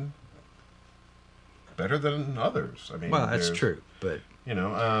been better than others. I mean, well, that's true, but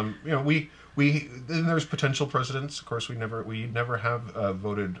we then there's potential presidents. Of course, we never have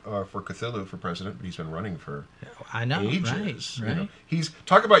voted for Cthulhu for president, but he's been running for ages. Right. He's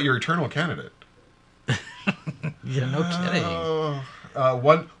talk about your eternal candidate. Yeah, no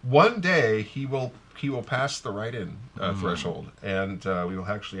kidding. One day he will pass the write-in threshold, and we will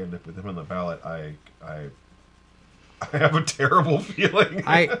actually end up with him on the ballot. I have a terrible feeling.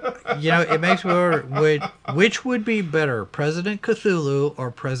 It makes me wonder, which would be better, President Cthulhu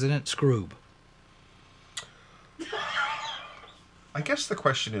or President Scroob? I guess the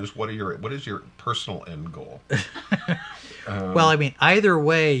question is, what is your personal end goal? Well, I mean, either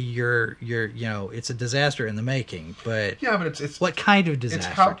way, you're it's a disaster in the making. But yeah, but it's what kind of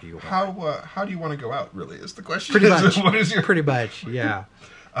disaster do you want? How do you want to go out? Really, is the question. Pretty much. What is your pretty much? Yeah.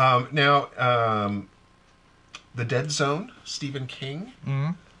 The Dead Zone, Stephen King,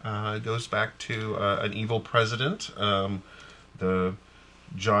 goes back to an evil president. The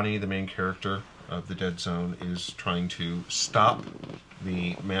Johnny, the main character of The Dead Zone, is trying to stop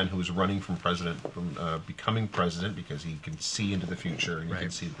the man who is running from becoming president, because he can see into the future and he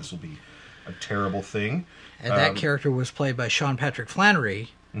can see that this will be a terrible thing. And that character was played by Sean Patrick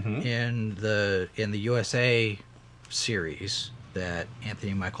Flannery in the USA series that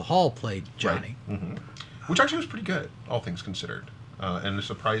Anthony Michael Hall played Johnny. Right. Which actually was pretty good, all things considered, and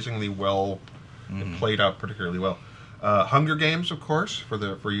surprisingly well. It played out particularly well. Hunger Games, of course,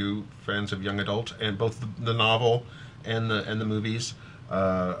 for you fans of young adult, and both the novel and the movies.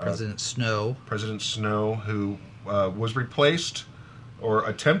 President Snow, who was replaced or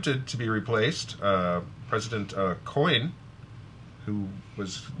attempted to be replaced. President Coyne, who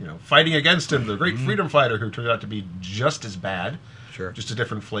was fighting against him, the great freedom fighter, who turned out to be just as bad. Sure. Just a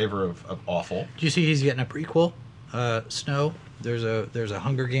different flavor of awful. Do you see he's getting a prequel? Snow. There's a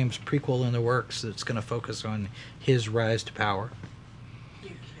Hunger Games prequel in the works that's going to focus on his rise to power.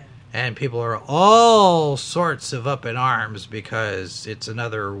 And people are all sorts of up in arms because it's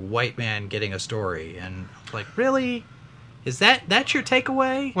another white man getting a story. And like, really? Is that's your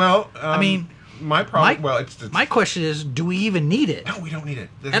takeaway? Well, I mean, my problem. My question is, do we even need it? No, we don't need it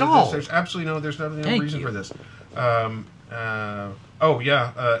at all. There's absolutely no reason for this.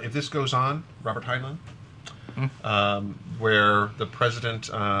 If this goes on, Robert Heinlein,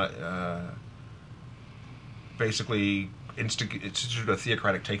 basically instituted a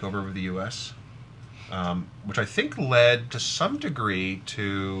theocratic takeover of the U.S., which I think led to some degree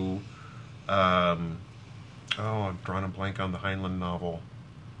to, I'm drawing a blank on the Heinlein novel,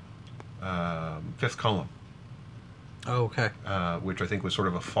 Fifth Column. Oh, okay. Which I think was sort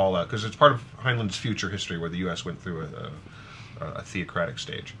of a fallout, because it's part of Heinlein's future history where the U.S. went through a theocratic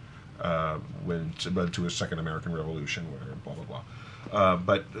stage, when it led to a Second American Revolution, where blah blah blah.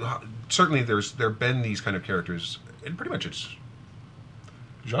 But certainly there have been these kind of characters, and pretty much it's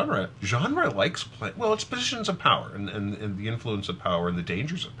genre likes play. Well, it's positions of power and the influence of power and the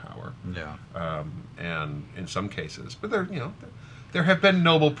dangers of power. Yeah. And in some cases, but there have been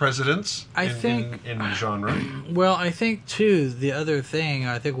noble presidents in genre. Well, I think too the other thing.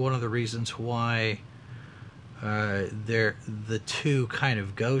 I think one of the reasons why the two kind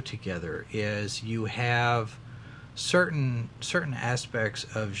of go together is you have certain aspects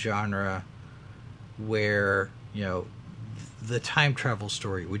of genre where the time travel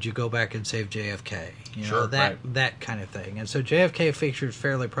story. Would you go back and save JFK? Sure, that kind of thing. And so JFK featured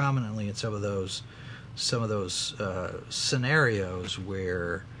fairly prominently in some of those scenarios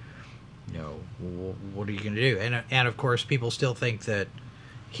where what are you going to do? And of course people still think that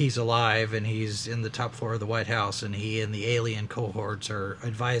he's alive and he's in the top floor of the White House and he and the alien cohorts are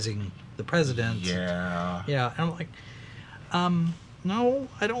advising the president. Yeah. Yeah. And I'm like, no,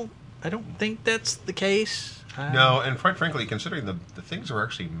 I don't think that's the case. No, and quite frankly, considering the things that were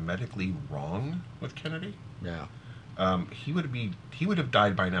actually medically wrong with Kennedy, yeah, he would have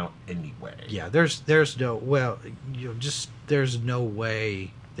died by now anyway. Yeah, there's no there's no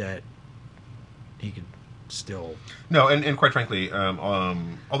way that he could still. No, and quite frankly,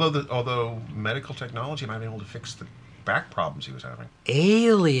 although medical technology might have been able to fix the back problems he was having,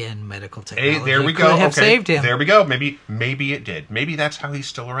 alien medical technology, there we could go. have saved him. There we go. Maybe it did. Maybe that's how he's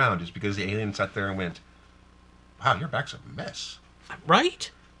still around, is because the alien sat there and went, "Wow, your back's a mess." Right?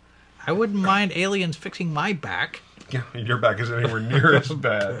 I wouldn't mind aliens fixing my back. Yeah, your back isn't anywhere near as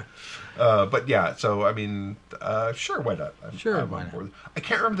bad. But yeah, so I mean, sure, why not? Why not? I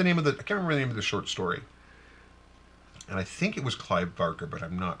can't remember the name of the short story, and I think it was Clive Barker, but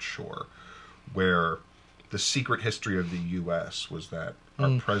I'm not sure. Where the secret history of the U.S. was that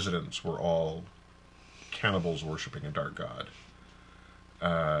our presidents were all cannibals worshiping a dark god.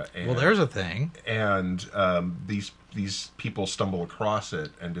 Well, there's a thing. And these people stumble across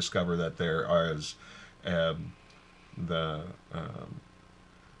it and discover that there is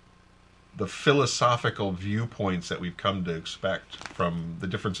the philosophical viewpoints that we've come to expect from the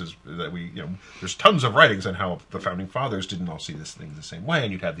differences that there's tons of writings on how the founding fathers didn't all see this thing the same way,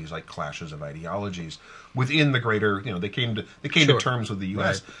 and you'd have these like clashes of ideologies within the greater, they came to terms with the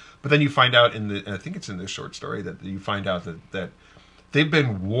U.S. Right. But then you find out and I think it's in this short story that you find out that they've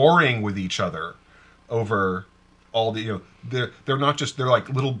been warring with each other over all the, they're not just, they're like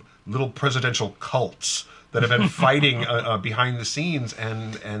little presidential cults that have been fighting behind the scenes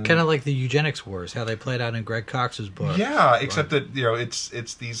and kind of like the eugenics wars, how they played out in Greg Cox's book. Yeah, except that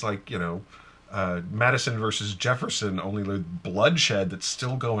it's these like Madison versus Jefferson, only the bloodshed that's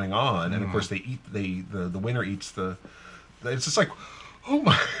still going on, and of course they eat the winner eats the. It's just like, oh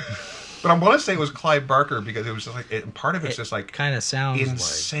my. But I want to say it was Clive Barker because it was just like part of it's just like kind of sounds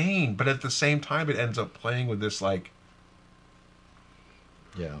insane, but at the same time it ends up playing with this like.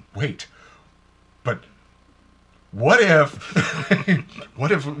 Yeah. Wait, but. What if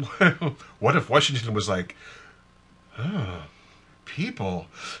Washington was like, people,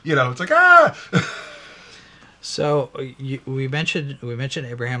 it's like So we mentioned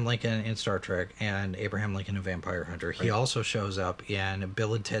Abraham Lincoln in Star Trek and Abraham Lincoln in Vampire Hunter. Right. He also shows up in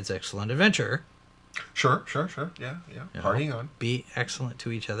Bill and Ted's Excellent Adventure. Sure. Yeah. Partying on. Be excellent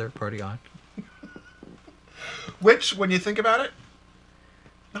to each other. Party on. Which, when you think about it,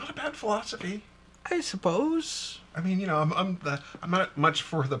 not a bad philosophy. I suppose. I mean, I'm not much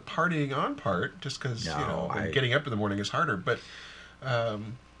for the partying on part, just because getting up in the morning is harder. But to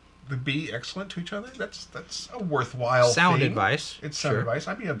be excellent to each other, that's a worthwhile sound thing. Advice. It's sound advice.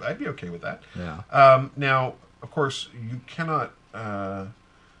 I'd be okay with that. Yeah. Now, of course, you cannot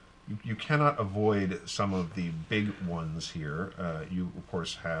you cannot avoid some of the big ones here. You of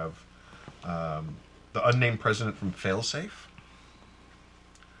course have the unnamed president from Failsafe,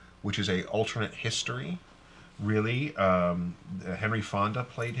 which is a alternate history, really. Henry Fonda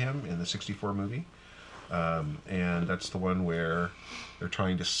played him in the 1964 movie. And that's the one where they're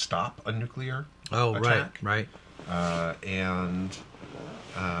trying to stop a nuclear attack. Right.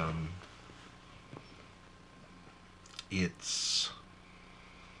 It's,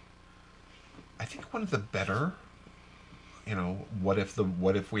 I think, one of the better, what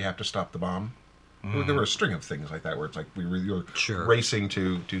if we have to stop the bomb? There were a string of things like that where it's like you're Sure. racing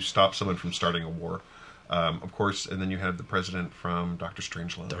to stop someone from starting a war. Of course, and then you have the president from Dr.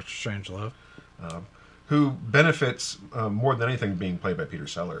 Strangelove. Dr. Strangelove. Who benefits more than anything being played by Peter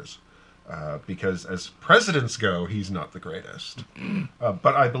Sellers. Because as presidents go, he's not the greatest.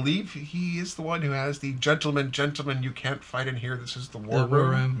 But I believe he is the one who has the gentlemen, you can't fight in here. This is the war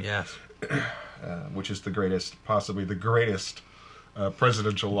room. Yes. Which is the greatest, possibly the greatest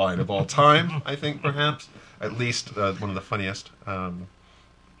presidential line of all time, I think, perhaps. At least one of the funniest. There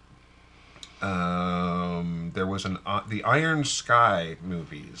was the Iron Sky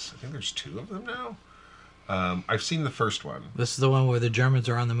movies. I think there's 2 of them now. I've seen the first one. This is the one where the Germans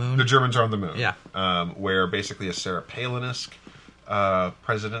are on the moon? The Germans are on the moon. Yeah. Where basically a Sarah Palin-esque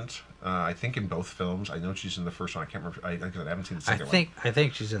president. I think in both films. I know she's in the first one. I can't remember. I haven't seen the second one. I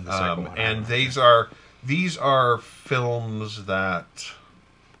think she's in the second one. And these are films that.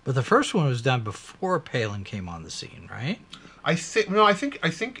 But the first one was done before Palin came on the scene, right? I think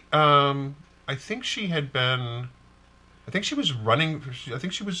she had been. I think she was running. I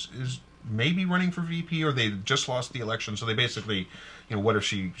think she is maybe running for VP, or they just lost the election. So they basically, what if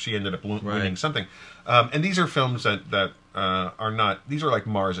she ended up winning something? And these are films that are not. These are like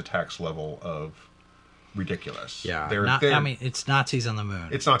Mars Attacks level of ridiculous. Yeah, I mean, it's Nazis on the moon.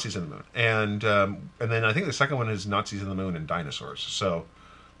 It's Nazis on the moon, and then I think the second one is Nazis on the moon and dinosaurs. So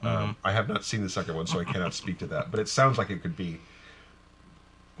I have not seen the second one, so I cannot speak to that. But it sounds like it could be.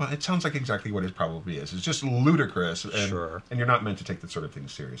 Well, it sounds like exactly what it probably is. It's just ludicrous, and, sure. And you're not meant to take that sort of thing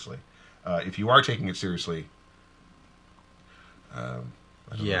seriously. If you are taking it seriously, I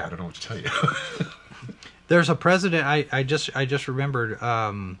don't know what to tell you. There's a president. I just remembered.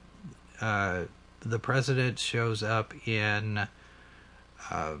 The president shows up in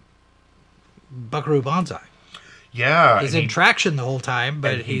Buckaroo Banzai. Yeah, he's in traction the whole time,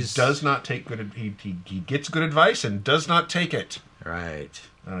 but he does not take good. He gets good advice and does not take it. Right.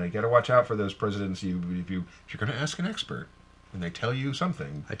 You got to watch out for those presidents. If you're going to ask an expert and they tell you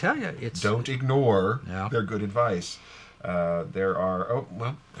something, I tell you, don't ignore their good advice. There are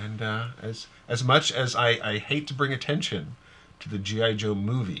as much as I hate to bring attention to the G.I. Joe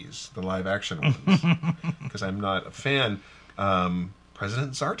movies, the live action ones, because I'm not a fan.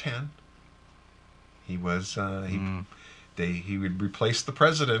 President Zartan, he was he would replace the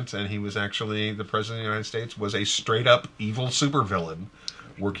president, and he was actually the president of the United States was a straight up evil supervillain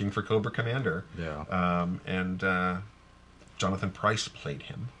working for Cobra Commander. Yeah. And Jonathan Pryce played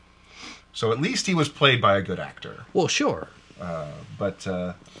him. So at least he was played by a good actor. Well, sure. But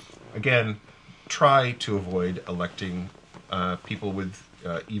again, try to avoid electing people with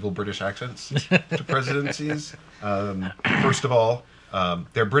evil British accents to presidencies. First of all,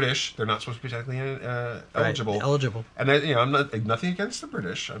 they're British. They're not supposed to be technically eligible. Right, eligible. And I'm nothing against the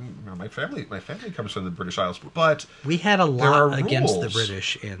British. My family comes from the British Isles, but we had a lot against the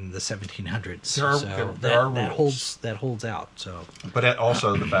British in the 1700s. There are rules. That holds out. So, but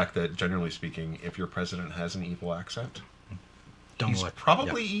also the fact that generally speaking, if your president has an evil accent,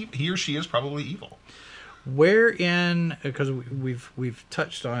 he or she is probably evil. Because we've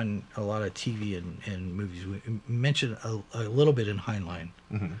touched on a lot of TV and movies. We mentioned a little bit in Heinlein.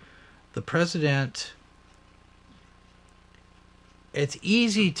 Mm-hmm. The president. It's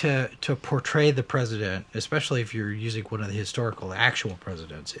easy to portray the president, especially if you're using one of the historical, actual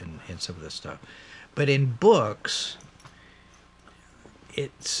presidents in some of this stuff. But in books,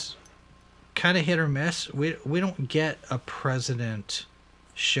 it's kind of hit or miss. We don't get a president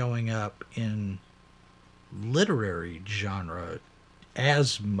showing up in literary genre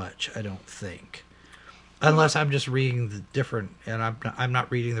as much, I don't think, unless I'm just reading the different, and I'm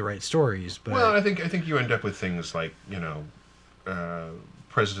not reading the right stories. But well, I think you end up with things like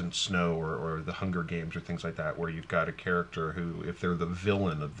President Snow or the Hunger Games or things like that, where you've got a character who, if they're the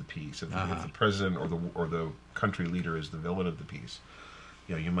villain of the piece, if the president or the country leader is the villain of the piece,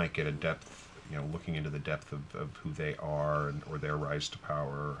 you might get a depth, looking into the depth of who they are or their rise to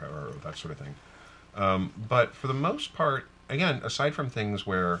power or that sort of thing. But for the most part, again, aside from things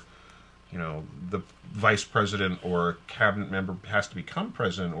where, the vice president or a cabinet member has to become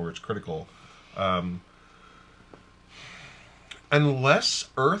president or it's critical, unless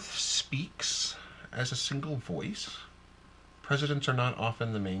Earth speaks as a single voice, presidents are not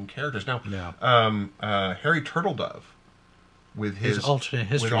often the main characters. Now, Harry Turtledove, with his alternate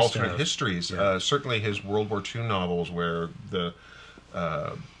histories, certainly his World War II novels where the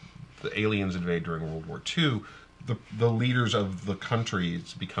aliens invade during World War II, the leaders of the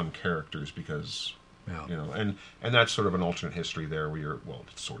countries become characters because Yeah. You know, and that's sort of an alternate history there.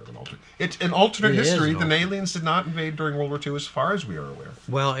 It's sort of an alternate. It's an alternate history. The aliens did not invade during World War II, as far as we are aware.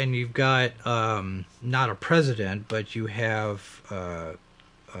 Well, and you've got not a president, but you have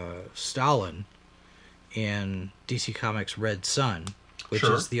Stalin in DC Comics' Red Sun, which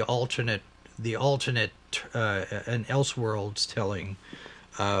is the alternate an Elseworlds telling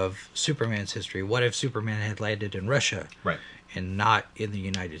of Superman's history. What if Superman had landed in Russia, right, and not in the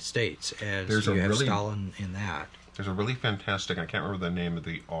United States? And you have Stalin in that. There's a really fantastic, I can't remember the name of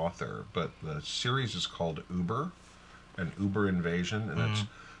the author, but the series is called Uber, an Uber invasion, and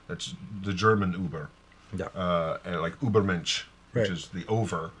that's the German Uber, like Übermensch, which is the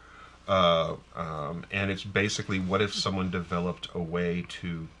over. And it's basically, what if someone developed a way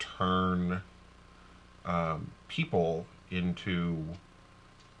to turn people into...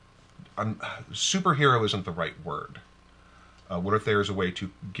 superhero isn't the right word. What if there's a way to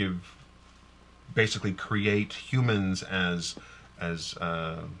basically create humans as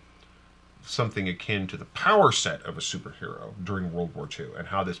something akin to the power set of a superhero during World War II, and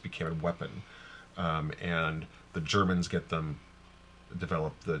how this became a weapon, and the Germans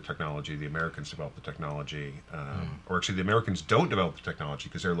develop the technology, the Americans develop the technology, or actually the Americans don't develop the technology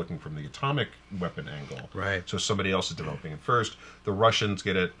because they're looking from the atomic weapon angle. Right. So somebody else is developing it first. The Russians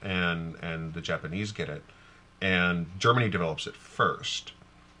get it, and the Japanese get it, and Germany develops it first.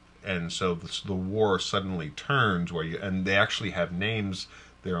 And so the war suddenly turns and they actually have names.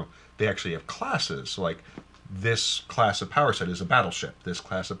 They actually have classes. So like, this class of power set is a battleship. This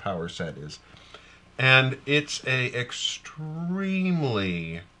class of power set is... And it's a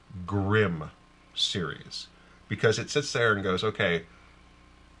extremely grim series, because it sits there and goes, okay,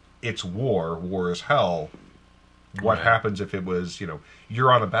 it's war. War is hell. What happens if it was,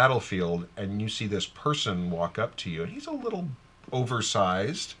 you're on a battlefield and you see this person walk up to you, and he's a little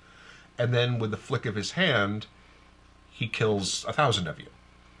oversized, and then with the flick of his hand, he kills 1,000 of you.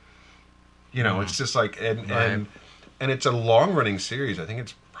 It's just like, and it's a long-running series. I think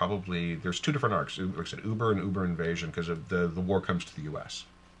it's probably, there's two different arcs. Like I said, Uber and Uber Invasion, because of the war comes to the U.S.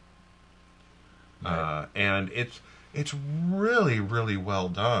 Right. And it's really, really well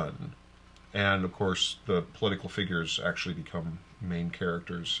done. And of course, the political figures actually become main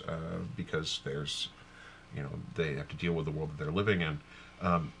characters because there's, they have to deal with the world that they're living in.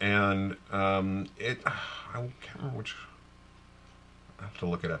 I can't remember which. I have to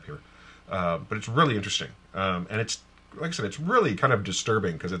look it up here. But it's really interesting, and it's, like I said, it's really kind of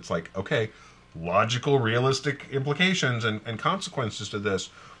disturbing, because it's like, okay, logical, realistic implications and consequences to this.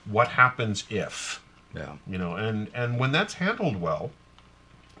 What happens if? Yeah. And when that's handled well,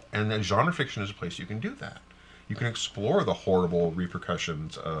 and then genre fiction is a place you can do that. You can explore the horrible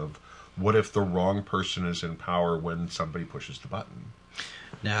repercussions of what if the wrong person is in power when somebody pushes the button.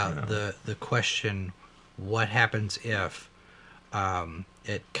 Now, the question, what happens if...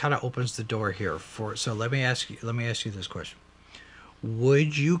 it kind of opens the door here for. So let me ask you this question: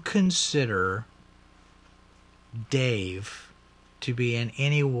 would you consider Dave to be in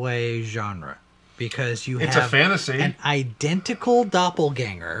any way genre? Because it's a fantasy, an identical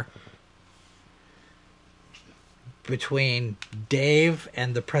doppelganger between Dave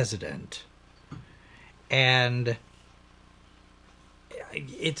and the president, and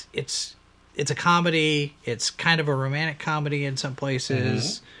it's a comedy. It's kind of a romantic comedy in some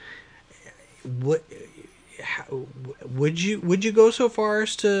places. Would you go so far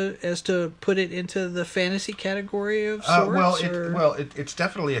as to put it into the fantasy category of sorts? It's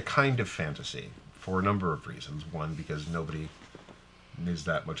definitely a kind of fantasy for a number of reasons. One, because nobody is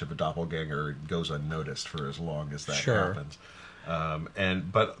that much of a doppelganger. It goes unnoticed for as long as that happens.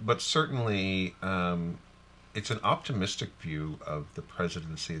 But certainly. It's an optimistic view of the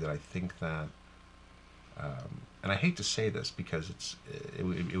presidency that I think that, and I hate to say this because it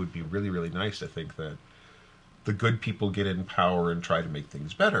would be really, really nice to think that the good people get in power and try to make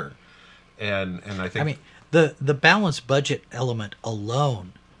things better, and I think, I mean, the balanced budget element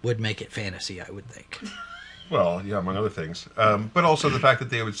alone would make it fantasy, I would think. Well, yeah, among other things, but also the fact that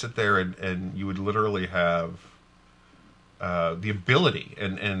they would sit there and you would literally have the ability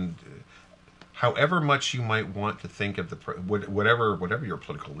and. However much you might want to think of whatever your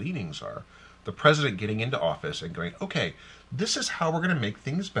political leanings are, the president getting into office and going, okay, this is how we're going to make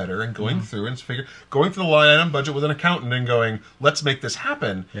things better, and going through and going through the line item budget with an accountant and going, let's make this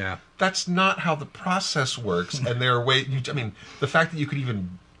happen. Yeah, that's not how the process works. And there are ways. The fact that you could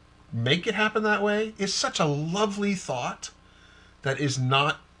even make it happen that way is such a lovely thought. That is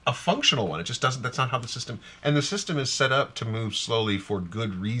not a functional one. It just doesn't. That's not how the system. And the system is set up to move slowly for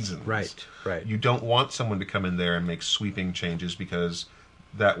good reasons. Right. You don't want someone to come in there and make sweeping changes because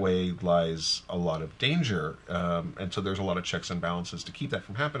that way lies a lot of danger, and so there's a lot of checks and balances to keep that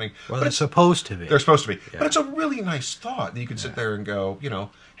from happening. Well, they're supposed to be. They're supposed to be. Yeah. But it's a really nice thought that you can sit there and go,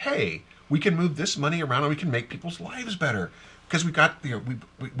 hey, we can move this money around and we can make people's lives better because we've got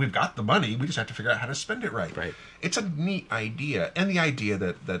we've got the money. We just have to figure out how to spend it right. Right. It's a neat idea, and the idea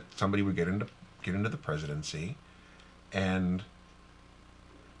that somebody would get into the presidency, and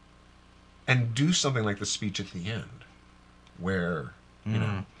do something like the speech at the end, where.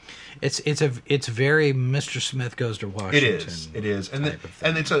 It's very Mr. Smith Goes to Washington. It is,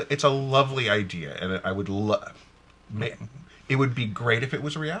 and it's a lovely idea, and I would it would be great if it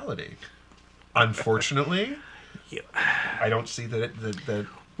was a reality. Unfortunately, I don't see that.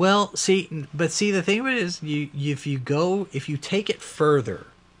 Well, the thing of it is, if you take it further,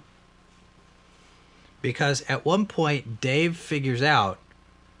 because at one point Dave figures out,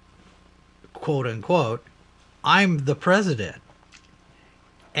 quote unquote, I'm the president.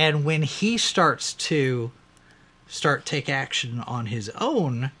 And when he starts to take action on his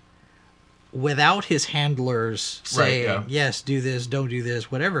own, without his handlers saying, yes, do this, don't do this,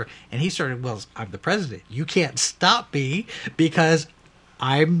 whatever, and he started, well, I'm the president. You can't stop me because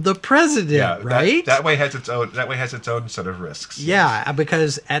I'm the president, right? That way has its own set of risks. Yeah,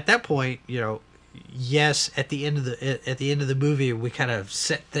 because at that point, yes, at the end of the movie, we kind of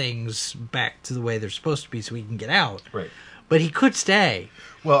set things back to the way they're supposed to be, so we can get out. Right. But he could stay.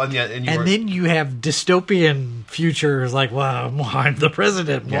 Well, then you have dystopian futures like, well, I'm the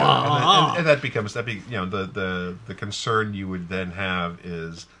president. Yeah, and that becomes the concern you would then have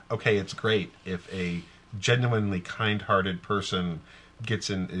is, okay, it's great if a genuinely kind-hearted person gets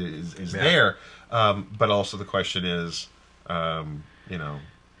in is there, but also the question is, the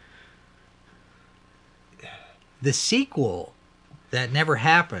sequel that never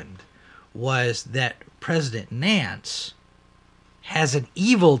happened was that President Nance has an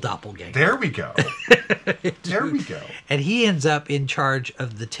evil doppelganger. There we go. There we go. And he ends up in charge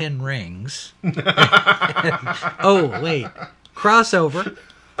of the 10 rings. Oh, wait. Crossover.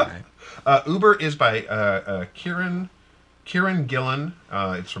 Right. Uber is by Kieran Gillen.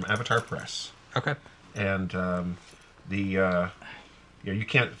 It's from Avatar Press. Okay. And you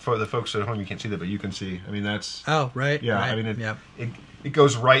can't, for the folks at home, you can't see that, but you can see. I mean, that's... Oh, right. Yeah, right. I mean, it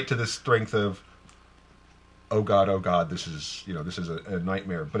goes right to the strength of, oh God, this is a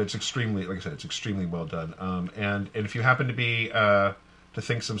nightmare. But it's extremely, like I said, it's extremely well done. And if you happen to be to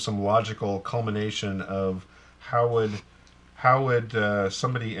think some logical culmination of how would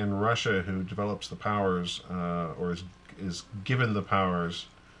somebody in Russia who develops the powers or is given the powers,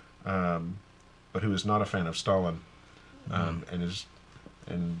 but who is not a fan of Stalin, and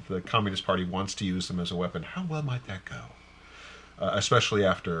the Communist Party wants to use them as a weapon, how well might that go? Especially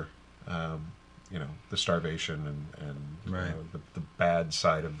after. The starvation and right. The bad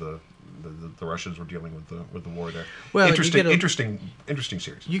side of the Russians were dealing with the war there. Well, interesting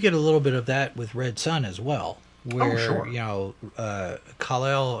series. You get a little bit of that with Red Sun as well, where sure.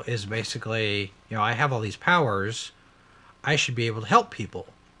 Kal-El is basically, I have all these powers, I should be able to help people,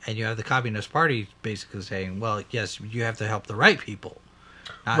 and you have the Communist Party basically saying, well, yes, you have to help the right people,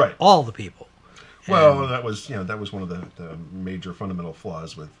 not all the people. Well, that was one of the major fundamental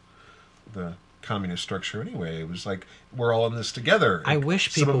flaws with the communist structure anyway. It was like, we're all in this together. I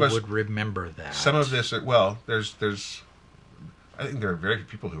wish people would remember that. Some of this, there's I think there are very few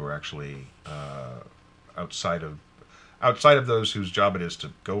people who are actually outside of those whose job it is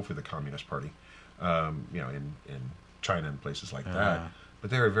to go for the Communist Party, in China and places like that. But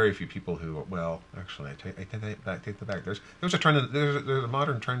there are very few people who, well, actually, I take that back. There's a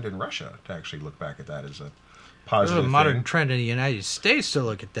modern trend in Russia to actually look back at that as a positive There's a modern thing. Trend in the United States to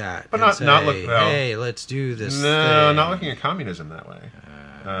look at that, but and not look. Well, hey, let's do this. No, thing. not looking at communism that way.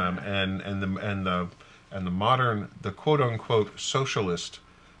 And the modern, the quote unquote socialist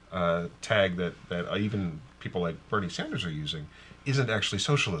tag that even people like Bernie Sanders are using isn't actually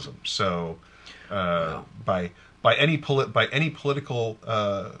socialism. So by any political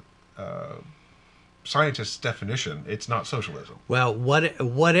scientist's definition, it's not socialism. Well,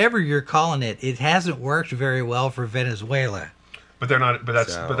 whatever you're calling it, it hasn't worked very well for Venezuela. But they're not. But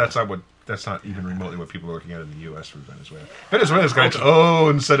that's not even remotely what people are looking at in the U.S. for Venezuela. Venezuela's got its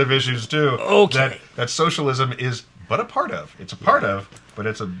own set of issues too. Okay. That socialism is but a part of. It's a part of, but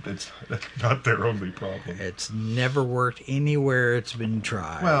it's not their only problem. It's never worked anywhere it's been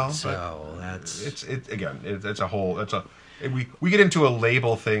tried. Well, so that's it's a whole. We get into a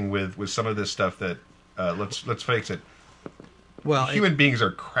label thing with some of this stuff that let's face it. Well, human beings are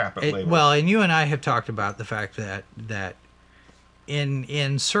crap at labels. Well, and you and I have talked about the fact that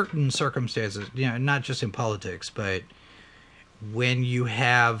in certain circumstances, not just in politics, but when you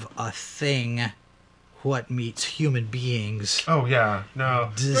have a thing what meets human beings. Oh yeah,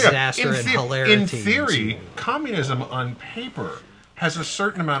 no Disaster and hilarity. In theory, communism on paper has a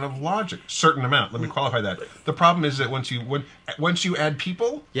certain amount of logic. Certain amount. Let me qualify that. The problem is that once you add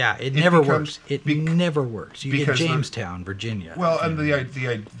people, it never works. It never works. You get Jamestown, Virginia. Well, and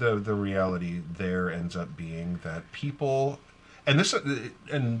the reality there ends up being that people, and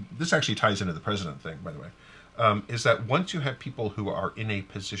this actually ties into the president thing, by the way, is that once you have people who are in a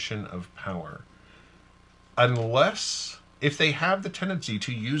position of power, unless if they have the tendency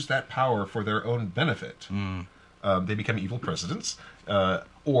to use that power for their own benefit, they become evil presidents,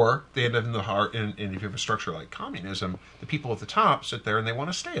 or they end up in the heart. And if you have a structure like communism, the people at the top sit there and they want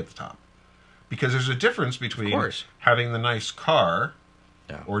to stay at the top, because there's a difference between having the nice car,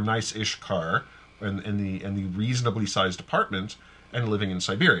 or nice-ish car, and the reasonably sized apartment, and living in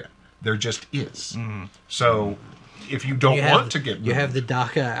Siberia. There just is. So if you don't want to get moved, you have the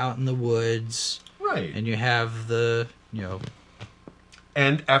dacha out in the woods. Right. And you have the,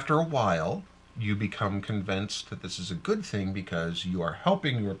 And after a while, you become convinced that this is a good thing because you are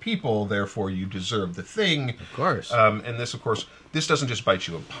helping your people, therefore you deserve the thing. Of course. And this, of course, this doesn't just bite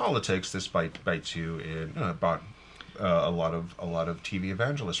you in politics. This bites you in a lot of TV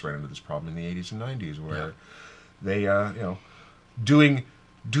evangelists ran into this problem in the 80s and 90s, where they,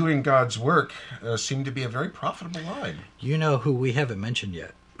 doing God's work seemed to be a very profitable line. You know who we haven't mentioned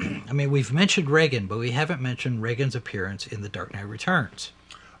yet? I mean, we've mentioned Reagan, but we haven't mentioned Reagan's appearance in The Dark Knight Returns.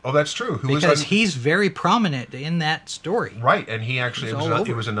 Oh, that's true. Because he's very prominent in that story. Right, and he actually,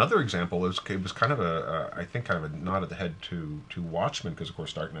 it was another example. It was kind of a nod at the head to Watchmen, because, of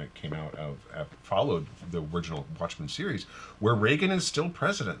course, Dark Knight came out followed the original Watchmen series, where Reagan is still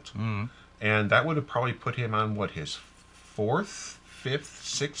president. And that would have probably put him on, his 4th,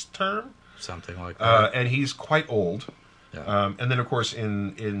 5th, 6th term? Something like that. And he's quite old. Yeah. And then, of course,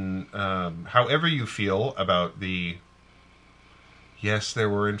 in however you feel about the... Yes, there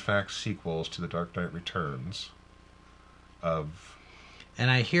were, in fact, sequels to The Dark Knight Returns. And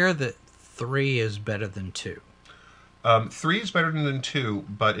I hear that 3 is better than 2. 3 is better than 2,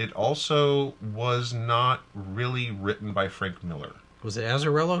 but it also was not really written by Frank Miller. Was it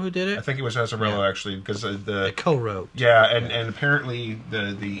Azzarello who did it? I think it was Azzarello, actually, because the co-wrote. Yeah, and apparently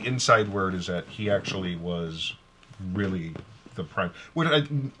the inside word is that he actually was really the prime.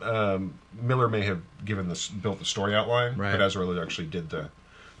 Miller may have built the story outline, but Azzarello actually did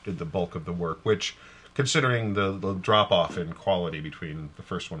the bulk of the work. Which, considering the drop off in quality between the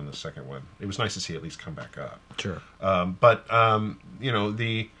first one and the second one, it was nice to see at least come back up. Sure. But in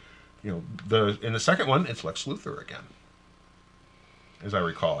the second one, it's Lex Luthor again, as I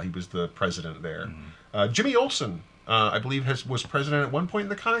recall. He was the president there. Jimmy Olsen, I believe, was president at one point in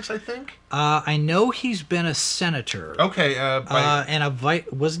the comics, I think. I know he's been a senator. Okay. And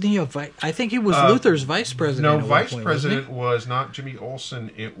wasn't he a vice? I think he was Luthor's vice president. No, vice president was not Jimmy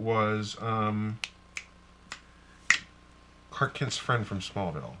Olsen. It was Clark Kent's friend from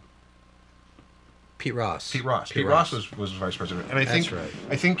Smallville. Pete Ross. Pete Ross was vice president, and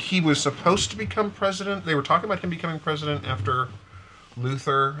I think he was supposed to become president. They were talking about him becoming president after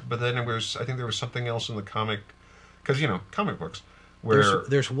Luthor, but then I think there was something else in the comic. Because, comic books, where...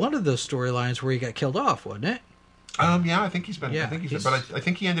 There's one of those storylines where he got killed off, wasn't it? Yeah, I think he's been... but I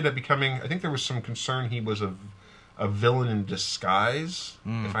think he ended up becoming... I think there was some concern he was a villain in disguise.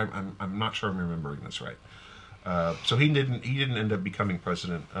 If I'm not sure I'm remembering this right. So he didn't end up becoming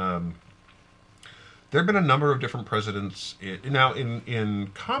president. There have been a number of different presidents. Now,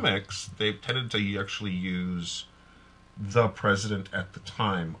 in comics, they've tended to actually use the president at the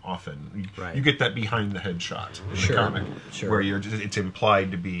time often. You get that behind the head shot in the comic, where it's implied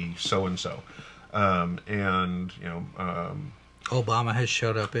to be so and so, and Obama has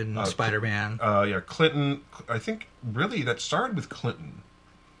showed up in Spider-Man. Clinton. I think really that started with Clinton.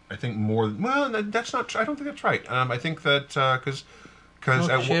 I think more. Well, that's not. I don't think that's right. I think that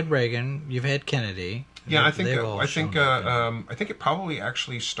because you had Reagan, you've had Kennedy. Yeah, I think it probably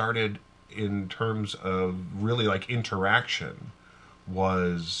actually started in terms of really like interaction.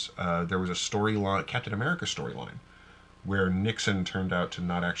 Was there was a storyline, Captain America storyline, where Nixon turned out to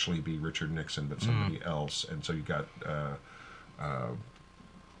not actually be Richard Nixon but somebody else, and so you got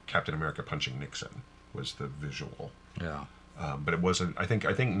Captain America punching Nixon was the visual. Yeah. But it wasn't. I think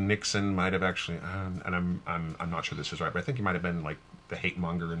Nixon might have actually, and I'm not sure this is right, but I think he might have been like the hate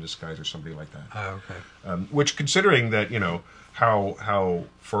monger in disguise or somebody like that. Oh, okay. Which, considering that how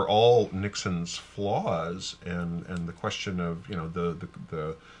for all Nixon's flaws and the question of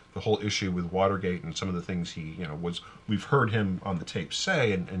the whole issue with Watergate and some of the things he we've heard him on the tape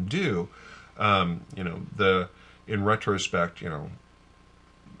say and do, in retrospect, you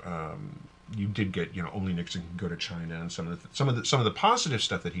did get, only Nixon can go to China, and some of the positive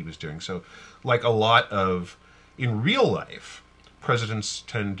stuff that he was doing. So, like a lot of in real life, presidents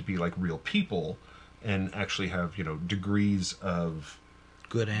tend to be like real people and actually have degrees of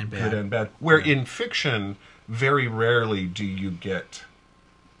good and bad. Where in fiction, very rarely do you get,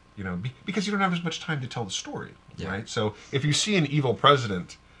 because you don't have as much time to tell the story, right? So if you see an evil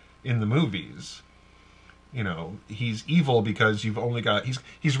president in the movies, he's evil because you've only got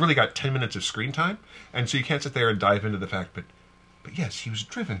he's really got 10 minutes of screen time, and so you can't sit there and dive into the fact, but yes, he was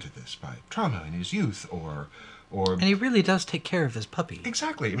driven to this by trauma in his youth, or and he really does take care of his puppy.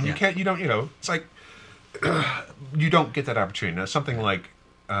 Exactly. I mean, it's like you don't get that opportunity. Now, something like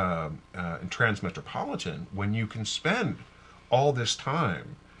in Transmetropolitan, when you can spend all this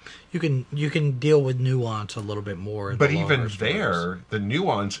time, you can deal with nuance a little bit more. But even there, the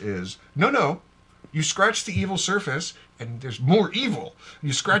nuance is no. You scratch the evil surface, and there's more evil.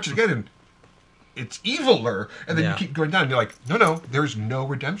 You scratch it again, and it's eviler. And then you keep going down. And you're like, no, there's no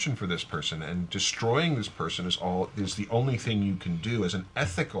redemption for this person, and destroying this person is the only thing you can do as an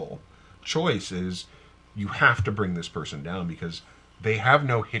ethical choice. Is you have to bring this person down because they have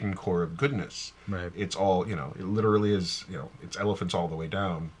no hidden core of goodness. Right. It's all it literally is. It's elephants all the way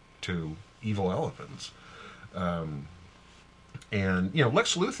down to evil elephants. And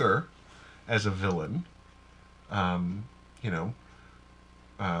Lex Luthor as a villain, well,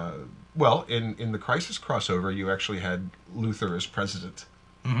 in the Crisis crossover, you actually had Luthor as president.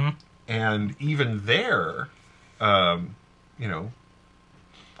 Mm-hmm. And even there,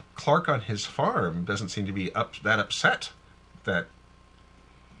 Clark on his farm doesn't seem to be that upset that,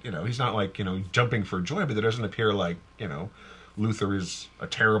 he's not like, jumping for joy, but it doesn't appear like, Luthor is a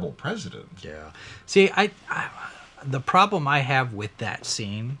terrible president. Yeah. See, the problem I have with that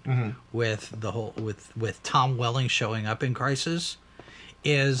scene, with the whole with Tom Welling showing up in Crisis,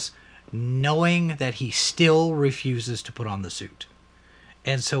 is knowing that he still refuses to put on the suit,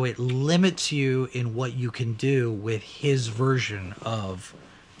 and so it limits you in what you can do with his version of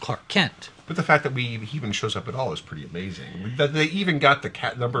Clark Kent. But the fact that he even shows up at all is pretty amazing. That they even got the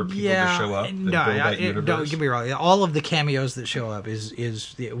number of people to show up. Don't get me wrong. All of the cameos that show up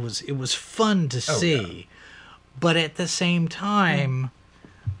it was fun to see. Yeah. But at the same time,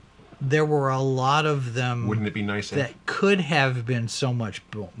 there were a lot of them. Wouldn't it be nice that could have been so much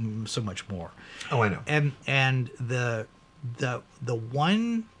more? Oh, I know. And the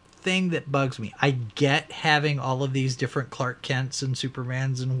one thing that bugs me, I get having all of these different Clark Kents and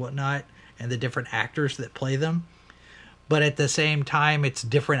Supermans and whatnot, and the different actors that play them, but at the same time, it's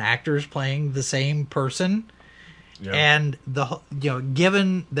different actors playing the same person. Yeah. And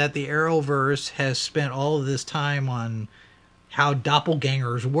given that the Arrowverse has spent all of this time on how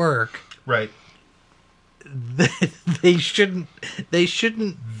doppelgangers work, right? They shouldn't.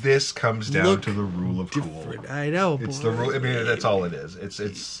 This comes down to the rule of cool. I know. It's the rule. I mean, that's all it is.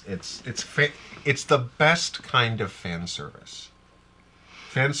 It's the best kind of fan service.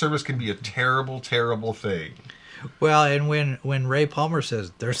 Fan service can be a terrible, terrible thing. Well, and when Ray Palmer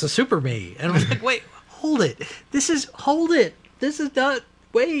says, "There's a super me," and I was like, "Wait, hold it! Hold it! This is not.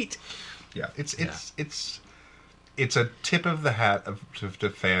 Wait." Yeah, it's a tip of the hat to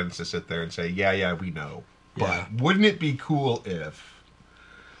fans to sit there and say, "Yeah, we know." But wouldn't it be cool if,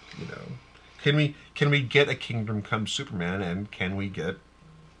 can we get a Kingdom Come Superman, and can we get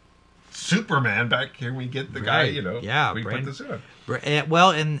Superman back? Can we get the guy? Yeah, we put this in.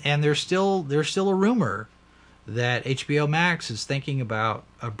 Well, and there's still a rumor that HBO Max is thinking about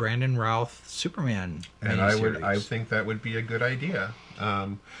a Brandon Routh Superman miniseries. I think that would be a good idea.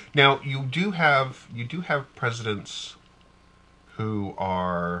 Now you do have presidents who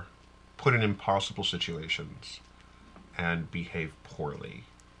are put in impossible situations and behave poorly.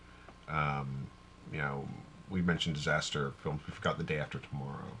 We mentioned disaster films. We forgot The Day After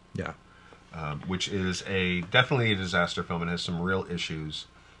Tomorrow. Yeah. Which is definitely a disaster film and has some real issues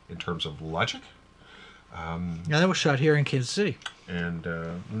in terms of logic. That was shot here in Kansas City. And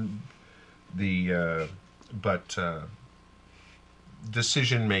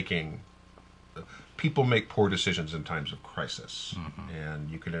decision making, people make poor decisions in times of crisis,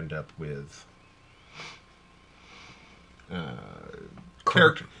 and you can end up with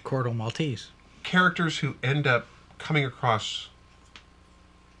Corto Maltese characters who end up coming across,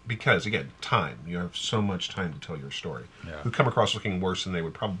 because again, time, you have so much time to tell your story, who come across looking worse than they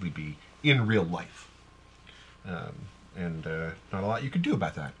would probably be in real life. And not a lot you can do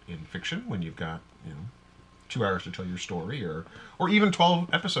about that in fiction when you've got 2 hours to tell your story, or even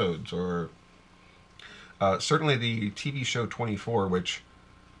 12 episodes, or certainly the TV show 24, which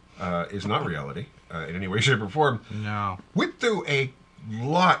is not reality. in any way, shape, or form. No. Went through a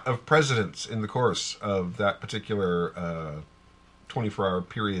lot of presidents in the course of that particular 24-hour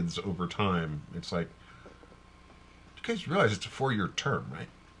periods over time. It's like, you guys realize it's a 4-year term, right?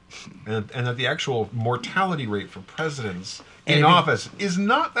 And that the actual mortality rate for presidents in office is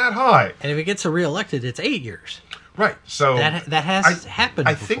not that high. And if he gets reelected, it's 8 years. Right. So that has happened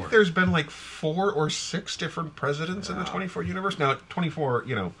I before. think there's been like 4 or 6 different presidents in the 24 universe. Now, 24,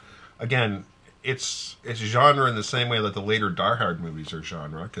 again, it's genre in the same way that the later Die Hard movies are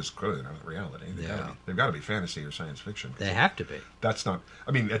genre, because clearly they're not reality. They've got to be fantasy or science fiction. They have to be. That's not...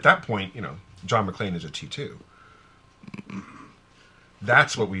 I mean, at that point, John McClane is a T2.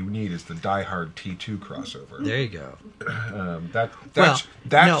 That's what we need, is the Die Hard T2 crossover. There you go.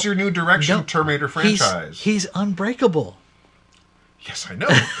 That's your new direction, Terminator franchise. He's unbreakable. Yes, I know.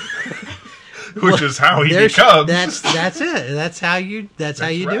 Which is how he becomes. That's it. That's how you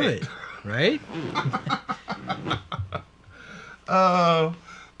do it, right? But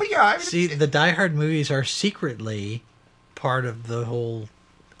yeah, see, the Die Hard movies are secretly part of the whole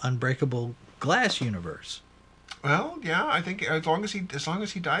Unbreakable Glass universe. Well, yeah, I think as long as he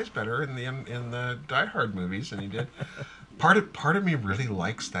dies better in the Die Hard movies, and he did. Part of me really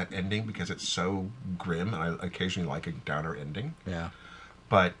likes that ending because it's so grim, and I occasionally like a downer ending. Yeah.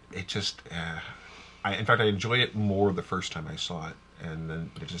 But it just, in fact, I enjoyed it more the first time I saw it, and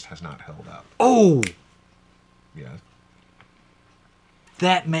then it just has not held up. Oh. Yeah.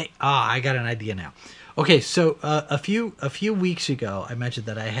 I got an idea now. Okay, so a few weeks ago, I mentioned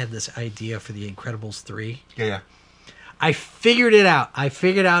that I had this idea for The Incredibles 3. Yeah. I figured it out. I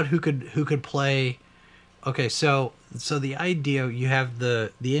figured out who could play. Okay, so the idea, you have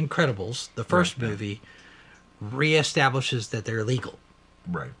the Incredibles, the first movie, reestablishes that they're legal.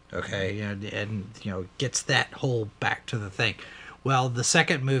 Right. Okay, and gets that whole back to the thing. Well, the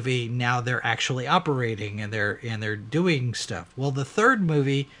second movie, now they're actually operating and they're doing stuff. Well, the third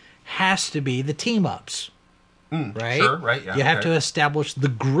movie has to be the team ups, right? Sure, right. Yeah. You have to establish the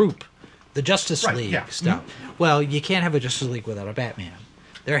group, the Justice League stuff. Well, you can't have a Justice League without a Batman.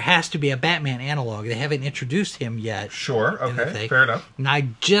 There has to be a Batman analog. They haven't introduced him yet. Sure. Okay. Fair enough. And I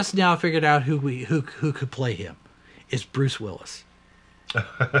just now figured out who could play him. It's Bruce Willis.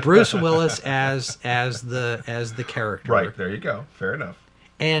 Bruce Willis as the character. Right, there you go. Fair enough.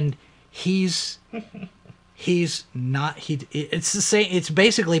 And he's not it's the same, it's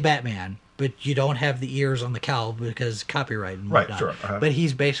basically Batman, but you don't have the ears on the cowl because copyright and whatnot. Right, sure. But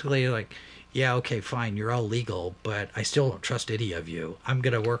he's basically like, yeah, okay, fine, you're all legal, but I still don't trust any of you. I'm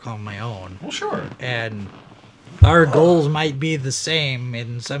going to work on my own. Well, sure. And our goals might be the same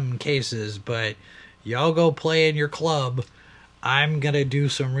in some cases, but y'all go play in your club. I'm gonna do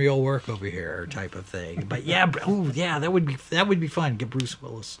some real work over here, type of thing. But that would be fun. Get Bruce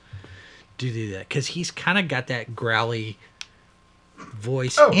Willis to do that because he's kind of got that growly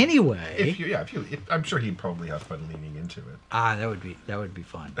voice anyway. I'm sure he'd probably have fun leaning into it. That would be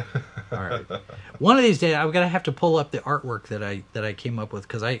fun. All right, one of these days I'm gonna have to pull up the artwork that I came up with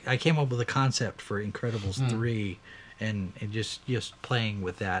because I came up with a concept for Incredibles 3 and just playing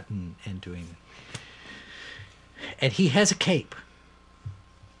with that and doing. And he has a cape,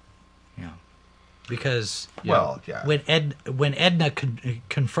 because when Edna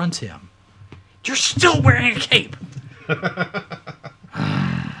confronts him, you're still wearing a cape, and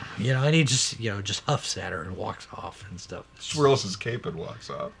he just huffs at her and walks off and stuff. Swirls his cape and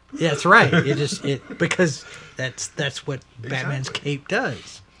walks off. Yeah, that's right. Because that's what Batman's cape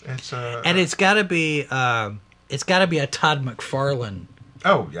does. And it's got to be a Todd McFarlane.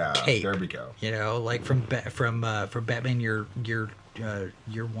 Oh yeah, cape, there we go. Like from Batman year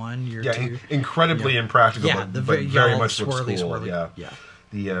 1, year 2. Incredibly impractical, but very much looks cool. Swirly. Yeah.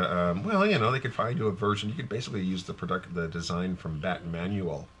 The they could probably do a version. You could basically use the design from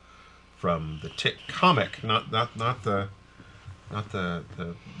Batmanual, from the Tick comic, not the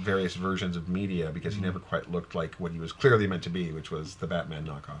various versions of media, because he never quite looked like what he was clearly meant to be, which was the Batman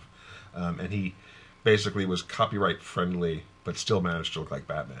knockoff, and he basically was copyright friendly, but still managed to look like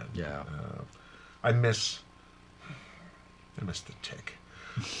Batman. Yeah. I miss the Tick.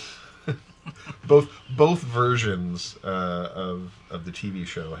 both versions of the TV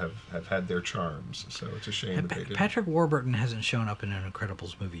show have had their charms, so it's a shame that they didn't. Patrick Warburton hasn't shown up in an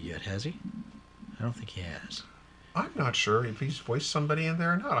Incredibles movie yet, has he? I don't think he has. I'm not sure if he's voiced somebody in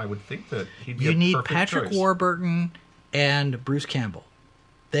there or not. I would think that he'd be You a need perfect Patrick choice. Warburton and Bruce Campbell.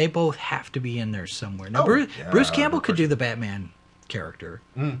 They both have to be in there somewhere. Now, Bruce Campbell could do the Batman character,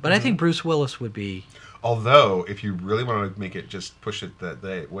 but I think Bruce Willis would be... Although, if you really want to make it, just push it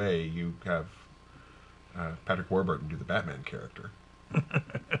that way, you have Patrick Warburton do the Batman character.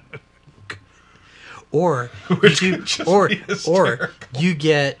 Or you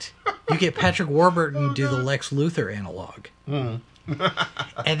get Patrick Warburton do the Lex Luthor analog. And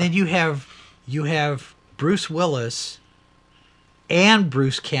then you have Bruce Willis and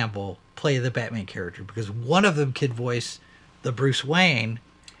Bruce Campbell play the Batman character, because one of them could voice the Bruce Wayne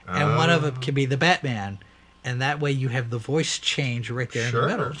and one of them can be the Batman, and that way you have the voice change right there in the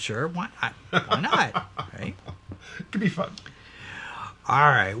middle. Sure, why not? Right? Could be fun. All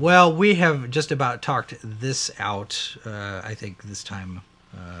right. Well, we have just about talked this out, I think, this time.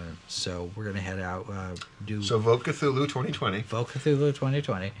 So we're going to head out. So Vote Cthulhu 2020. Vote Cthulhu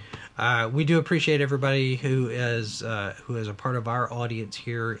 2020. We do appreciate everybody who is a part of our audience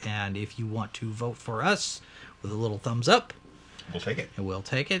here. And if you want to vote for us with a little thumbs up, we'll take it. And we'll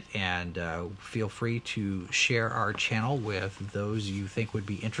take it. And feel free to share our channel with those you think would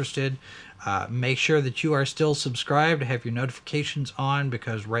be interested. Make sure that you are still subscribed, have your notifications on,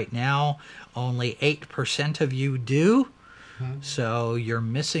 because right now only 8% of you do. So you're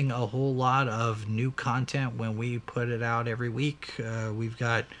missing a whole lot of new content when we put it out every week. We've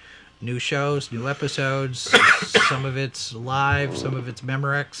got new shows, new episodes. Some of it's live, some of it's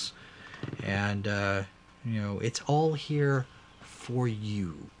Memorex. And, it's all here for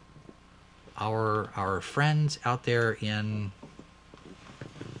you. Our friends out there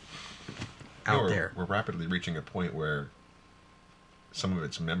there. We're rapidly reaching a point where some of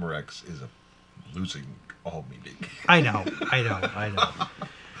its Memorex is losing all meaning. I know.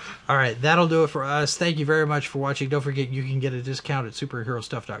 All right, that'll do it for us. Thank you very much for watching. Don't forget, you can get a discount at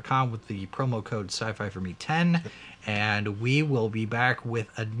superherostuff.com with the promo code SciFiForMe10, and we will be back with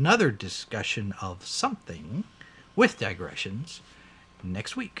another discussion of something with digressions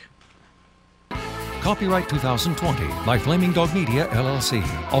next week. Copyright 2020 by Flaming Dog Media, LLC.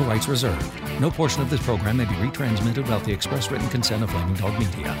 All rights reserved. No portion of this program may be retransmitted without the express written consent of Flaming Dog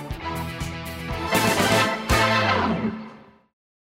Media.